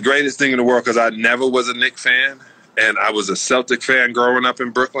 it was the greatest thing in the world because I never was a Knicks fan, and I was a Celtic fan growing up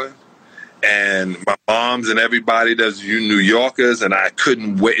in Brooklyn. And my moms and everybody that's New Yorkers, and I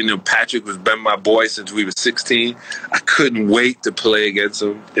couldn't wait. And Patrick has been my boy since we were 16. I couldn't wait to play against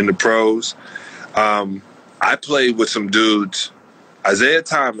him in the pros. I played with some dudes. Isaiah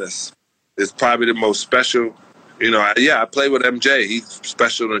Thomas is probably the most special. I played with MJ. He's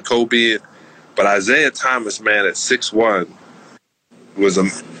special than Kobe. But Isaiah Thomas, man, at 6'1", was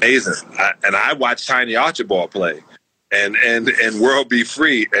amazing. I watched Tiny Archibald play. And World Be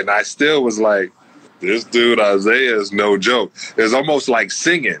Free, and I still was like, this dude Isaiah is no joke. It's almost like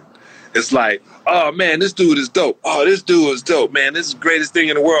singing. It's like, oh man, this dude is dope. Oh, this dude is dope, man. This is the greatest thing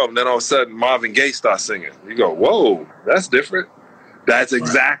in the world. And then all of a sudden, Marvin Gaye starts singing. You go, whoa, that's different. That's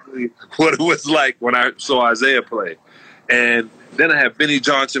exactly what it was like when I saw Isaiah play. And then I had Benny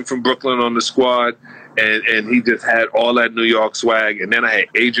Johnson from Brooklyn on the squad, and he just had all that New York swag. And then I had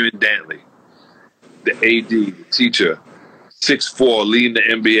Adrian Dantley, the AD, the teacher, 6'4", leading the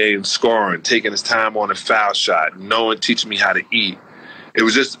NBA in scoring, taking his time on a foul shot, teaching me how to eat. It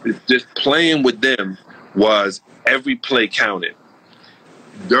was just playing with them was every play counted.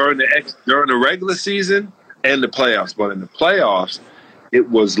 During the regular season and the playoffs, but in the playoffs, it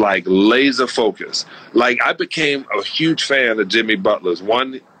was like laser focus. Like I became a huge fan of Jimmy Butler's.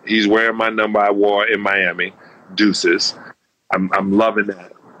 One, he's wearing my number I wore in Miami, Deuces. I'm loving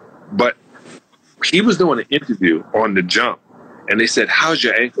that. But he was doing an interview on The Jump, and they said, how's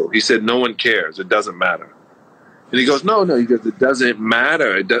your ankle? He said, no one cares. It doesn't matter. And he goes, no. He goes, it doesn't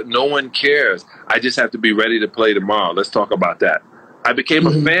matter. No one cares. I just have to be ready to play tomorrow. Let's talk about that. I became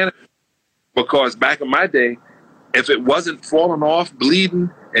a fan of it because back in my day, if it wasn't falling off,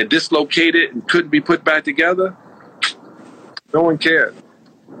 bleeding, and dislocated and couldn't be put back together, no one cared.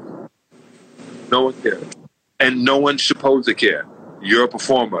 No one cared. And no one's supposed to care. You're a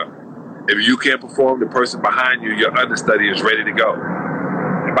performer. If you can't perform, the person behind you, your understudy, is ready to go.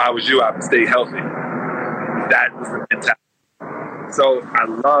 If I was you, I would stay healthy. That was the mentality. So I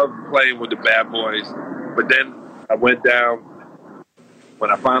loved playing with the Bad Boys. But then I went down when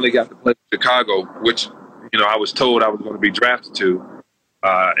I finally got to play in Chicago, which, I was told I was going to be drafted to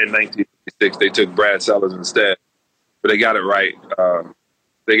in 1986. They took Brad Sellers instead. But they got it right.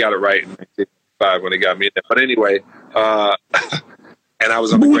 They got it right in 1985 when they got me in there. But anyway, and I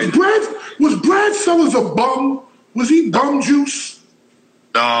was on the great. Was Brad Sellers a bum? Was he bum juice?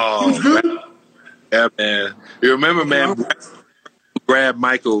 No. He was good? Yeah, man. You remember, man, grabbed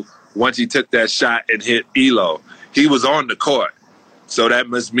Michael once he took that shot and hit Elo. He was on the court. So that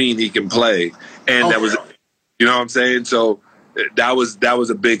must mean he can play. And that was, you know what I'm saying? So that was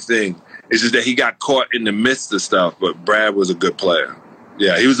a big thing. It's just that he got caught in the midst of stuff, but Brad was a good player.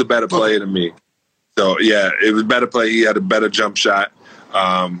 Yeah, he was a better player than me. So, yeah, it was a better play. He had a better jump shot.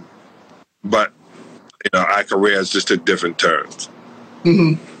 But, our careers just took different turns.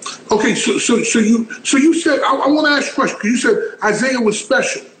 Mm-hmm. Okay, so you said, I want to ask you a question, because you said Isaiah was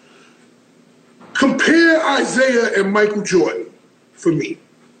special. Compare Isaiah and Michael Jordan for me.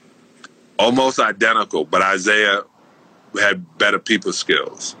 Almost identical, but Isaiah had better people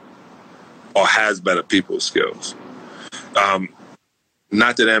skills, or has better people skills.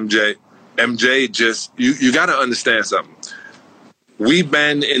 Not that MJ just, you got to understand something. We've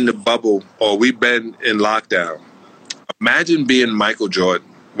been in the bubble, or we've been in lockdown. Imagine being Michael Jordan.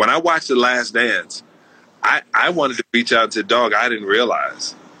 When I watched The Last Dance, I wanted to reach out to dog. I didn't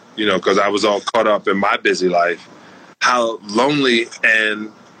realize, because I was all caught up in my busy life, how lonely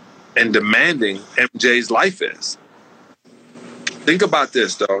and demanding MJ's life is. Think about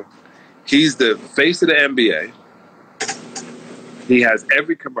this, though. He's the face of the NBA. He has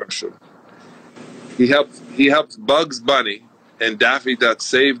every commercial. He helps Bugs Bunny and Daffy Duck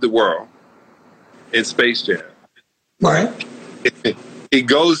save the world in Space Jam. Right. He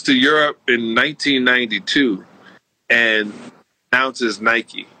goes to Europe in 1992 and announces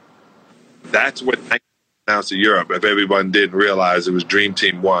Nike. That's what Nike announced to Europe, if everyone didn't realize it was Dream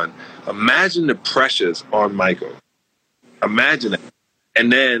Team 1. Imagine the pressures on Michael. Imagine it.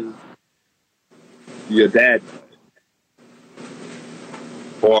 And then your dad,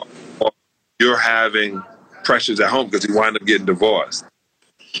 or you're having pressures at home because he wound up getting divorced.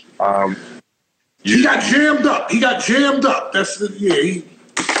 He got jammed up. That's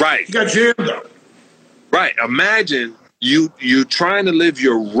right. He got jammed up. Right. Imagine you trying to live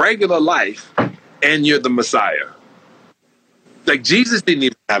your regular life and you're the Messiah. Like, Jesus didn't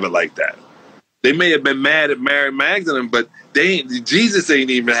even have it like that. They may have been mad at Mary Magdalene, but Jesus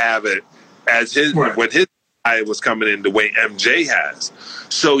ain't even have it as when his Messiah was coming in the way MJ has.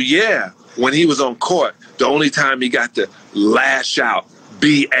 So yeah, when he was on court, the only time he got to lash out,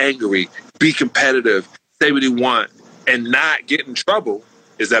 be angry, be competitive, say what he want, and not get in trouble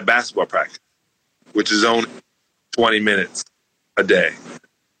is at basketball practice, which is only 20 minutes a day.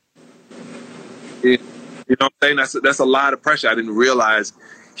 You know what I'm saying? That's a lot of pressure. I didn't realize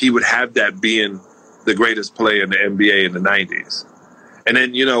he would have that being the greatest player in the NBA in the 90s. And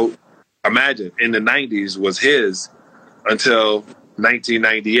then, imagine in the 90s was his until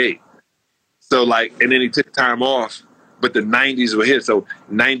 1998. So and then he took time off, but the 90s were his. So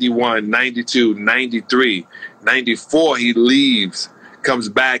 91, 92, 93, 94, he leaves, comes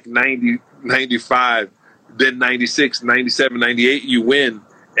back 90, 95, then 96, 97, 98, you win.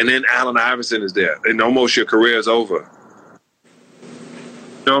 And then Allen Iverson is there, and almost your career is over.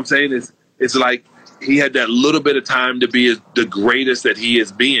 You know what I'm saying? It's like he had that little bit of time to be the greatest that he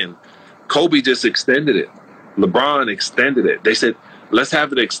is being. Kobe just extended it. LeBron extended it. They said, let's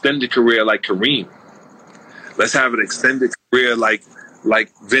have an extended career like Kareem. Let's have an extended career like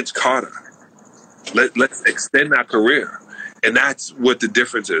Vince Carter. Let's extend our career. And that's what the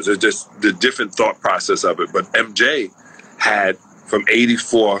difference is. It's just the different thought process of it. But MJ had from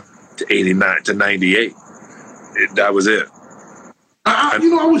 84 to 89 to 98. That was it. I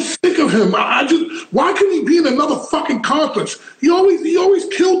was sick of him. Why couldn't he be in another fucking conference? He always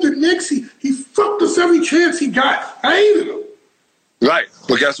killed the Knicks. He fucked us every chance he got. I hated him. Right.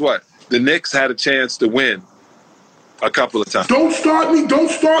 But guess what? The Knicks had a chance to win a couple of times. Don't start me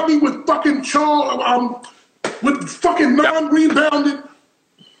with fucking with fucking non-rebounded.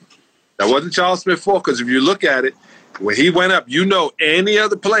 That wasn't Charles Smith Ford, because if you look at it, when he went up, any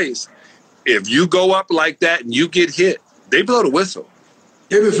other place, if you go up like that and you get hit, they blow the whistle.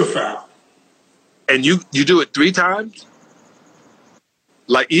 It is a foul. And you do it 3 times?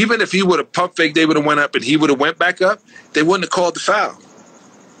 Like, even if he would have pump fake, they would have went up and he would have went back up, they wouldn't have called the foul.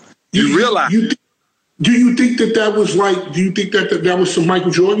 You realize. Do you think that was like, do you think that was some Michael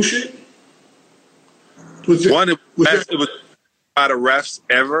Jordan shit? It was by the refs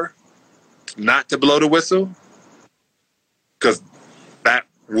ever not to blow the whistle, because that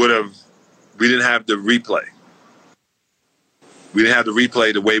would have, we didn't have the replay. We didn't have the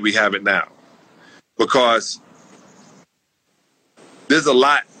replay the way we have it now, because there's a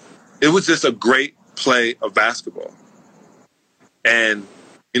lot. It was just a great play of basketball. And,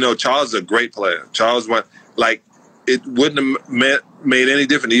 Charles is a great player. Charles went, like, it wouldn't have made any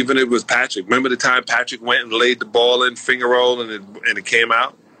difference, even if it was Patrick. Remember the time Patrick went and laid the ball in, finger roll, and it came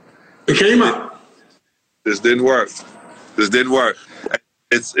out? It came out. This didn't work.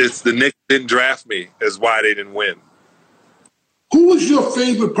 It's the Knicks didn't draft me is why they didn't win. Who was your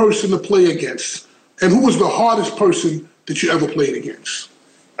favorite person to play against? And who was the hardest person that you ever played against?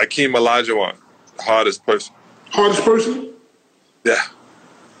 Hakeem Olajuwon, the hardest person. Hardest person? Yeah.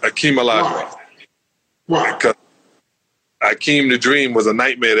 Hakeem Olajuwon. Why? Because Hakeem the Dream was a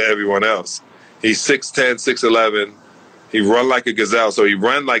nightmare to everyone else. He's 6'10", 6'11". He run like a gazelle, so he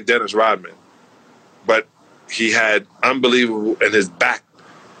ran like Dennis Rodman. But he had unbelievable, and his back,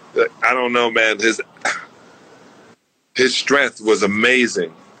 I don't know, man, his strength was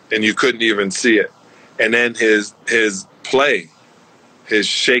amazing, and you couldn't even see it. And then his play, his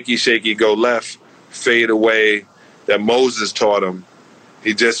shaky go left, fade away that Moses taught him.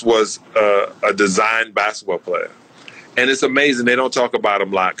 He just was a designed basketball player. And it's amazing. They don't talk about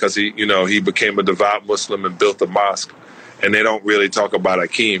him a lot because he became a devout Muslim and built a mosque. And they don't really talk about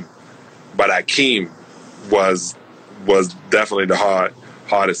Hakeem. But Hakeem was definitely the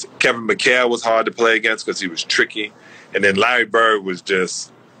hardest. Kevin McHale was hard to play against because he was tricky. And then Larry Bird was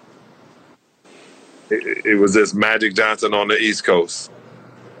just, it was this Magic Johnson on the East Coast.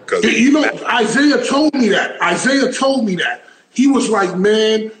 Isaiah told me that. He was like,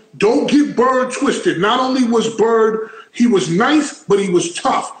 man, don't get Bird twisted. Not only was Bird, he was nice, but he was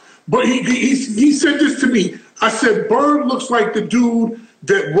tough. But he said this to me. I said, Bird looks like the dude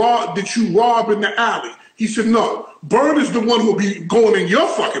that you rob in the alley. He said, no, Bird is the one who'll be going in your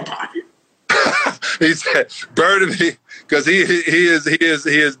fucking pocket. He said, Bird, because he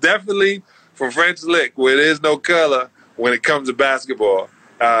is definitely from French Lick, where there's no color when it comes to basketball.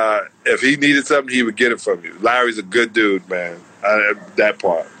 If he needed something, he would get it from you. Larry's a good dude, man. That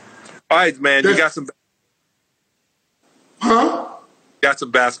part. All right, man, you got some. Huh? Got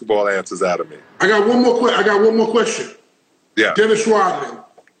some basketball answers out of me. I got one more question. Yeah. Dennis Rodman.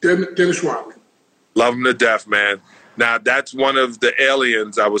 Dennis Rodman. Love him to death, man. Now, that's one of the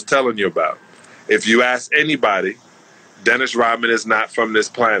aliens I was telling you about. If you ask anybody, Dennis Rodman is not from this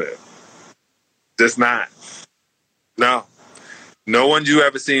planet. Just not. No. No one you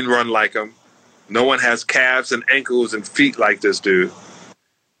ever seen run like him. No one has calves and ankles and feet like this dude.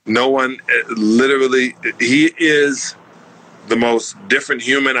 No one, literally, he is the most different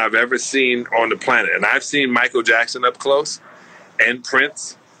human I've ever seen on the planet. And I've seen Michael Jackson up close and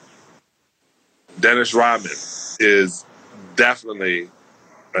Prince. Dennis Rodman is definitely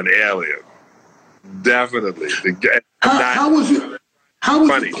an alien. Definitely. How was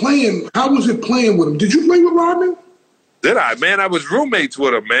it playing with him? Did you play with Rodman? Did I? Man, I was roommates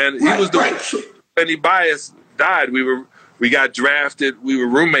with him, man. He was Lenny Bias died. We got drafted. We were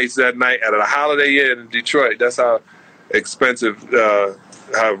roommates that night at a Holiday Inn in Detroit. That's how expensive,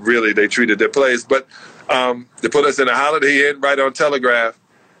 how really they treated their place. But they put us in a Holiday Inn right on Telegraph.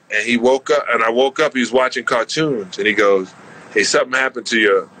 And he woke up, and I woke up, he was watching cartoons. And he goes, hey, something happened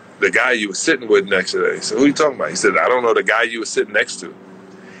to the guy you were sitting with next to there. He said, who are you talking about? He said, I don't know, the guy you were sitting next to.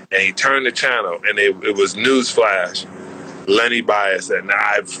 And he turned the channel, and it was Newsflash, Lenny Bias, and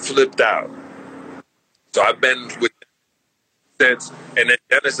I flipped out. So I've been with him since. And then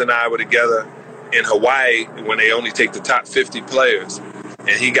Dennis and I were together in Hawaii when they only take the top 50 players.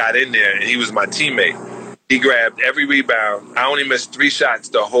 And he got in there, and he was my teammate. He grabbed every rebound. I only missed 3 shots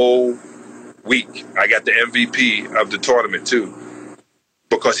the whole week. I got the MVP of the tournament, too,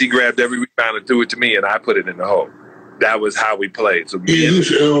 because he grabbed every rebound and threw it to me, and I put it in the hole. That was how we played. So me and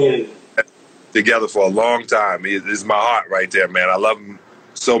him together for a long time. He is my heart right there, man. I love him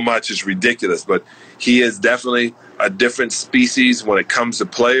so much. It's ridiculous. But he is definitely a different species when it comes to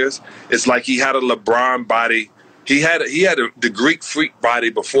players. It's like he had a LeBron body. He had the Greek Freak body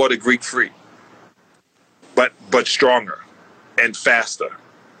before the Greek Freak. But stronger and faster.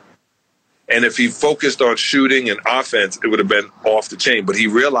 And if he focused on shooting and offense, it would have been off the chain. But he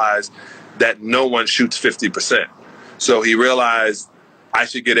realized that no one shoots 50%. So he realized I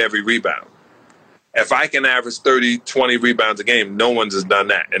should get every rebound. If I can average 30, 20 rebounds a game, no one's has done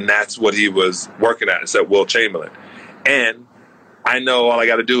that. And that's what he was working at, said Will Chamberlain. And I know all I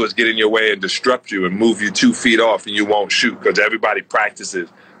got to do is get in your way and disrupt you and move you 2 feet off and you won't shoot, because everybody practices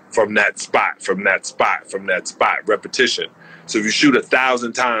from that spot, from that spot, from that spot, repetition. So if you shoot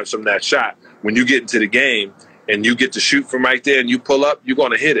 1,000 times from that shot, when you get into the game and you get to shoot from right there and you pull up, you're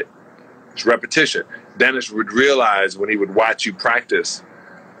going to hit it. It's repetition. Dennis would realize when he would watch you practice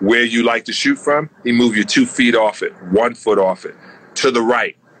where you like to shoot from, he move you 2 feet off it, 1 foot off it, to the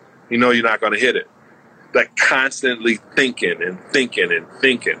right. You know you're not going to hit it. Like constantly thinking and thinking and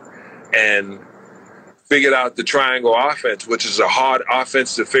thinking, and figured out the triangle offense, which is a hard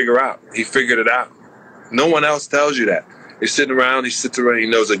offense to figure out. He figured it out. No one else tells you that. He's sitting around, he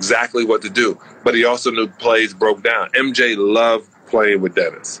knows exactly what to do, but he also knew plays broke down. MJ loved playing with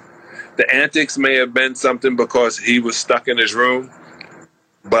Dennis. The antics may have been something because he was stuck in his room,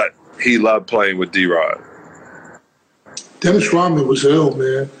 but he loved playing with D-Rod. Dennis Rodman was ill,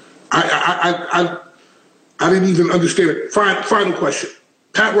 man. I didn't even understand it. Final question.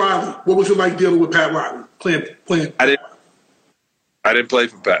 Pat Riley, what was it like dealing with Pat Riley? Playing. I didn't play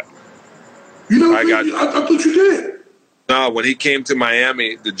for Pat. You know, I thought you did. No, when he came to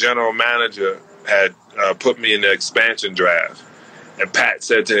Miami, the general manager had put me in the expansion draft. And Pat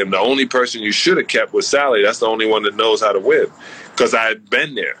said to him, the only person you should have kept was Sally. That's the only one that knows how to win. Because I had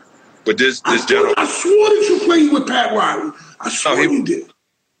been there. But this general... I swore that you played with Pat Riley. I swore you did.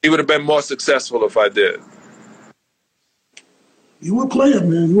 He would have been more successful if I did. You were a player,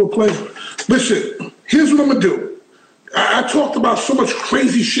 man. You were a player. Listen, here's what I'm going to do. I talked about so much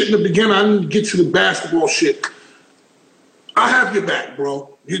crazy shit in the beginning. I need to get to the basketball shit. I have your back,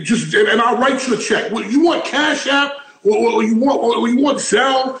 bro. And I'll write you a check. You want Cash App? Or you want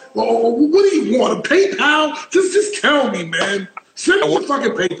Zelle? Or what do you want? A PayPal? Just tell me, man. Send me the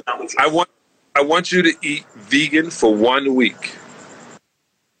fucking PayPal. I want you to eat vegan for 1 week.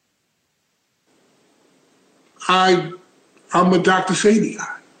 I'm a Dr. Sadie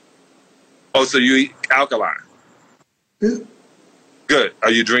guy. Oh, so you eat alkaline? Yeah. Good. Are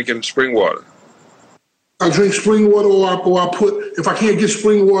you drinking spring water? I drink spring water, or I put, if I can't get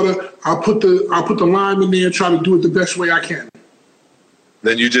spring water, I'll put the lime in there and try to do it the best way I can.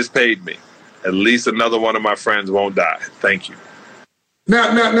 Then you just paid me. At least another one of my friends won't die. Thank you.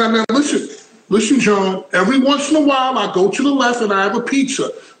 Now, listen, John. Every once in a while, I go to the left and I have a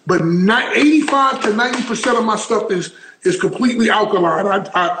pizza, but 85 to 90% of my stuff is completely alkaline.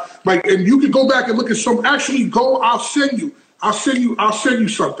 And you can go back and look at some. Actually, I'll send you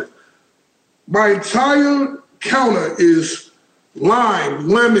something. My entire counter is lime,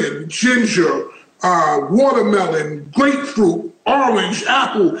 lemon, ginger, watermelon, grapefruit, orange,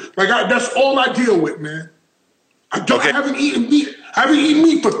 apple. That's all I deal with, man. I haven't eaten meat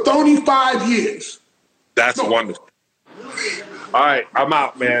for 35 years. That's wonderful. All right, I'm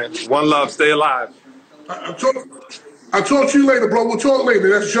out, man. One love. Stay alive. I'll talk to you later, bro. We'll talk later.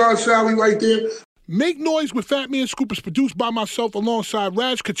 That's John Sally right there. Make Noise with Fat Man Scoop is produced by myself alongside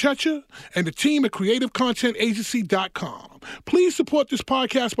Raj Kachecha and the team at CreativeContentAgency.com. Please support this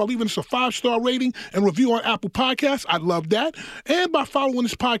podcast by leaving us a 5-star rating and review on Apple Podcasts. I'd love that. And by following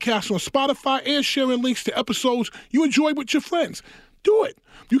this podcast on Spotify and sharing links to episodes you enjoy with your friends. Do it.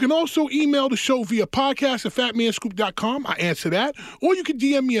 You can also email the show via podcast@fatmanscoop.com. I answer that. Or you can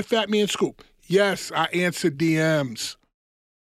DM me at Fat Man Scoop. Yes, I answer DMs.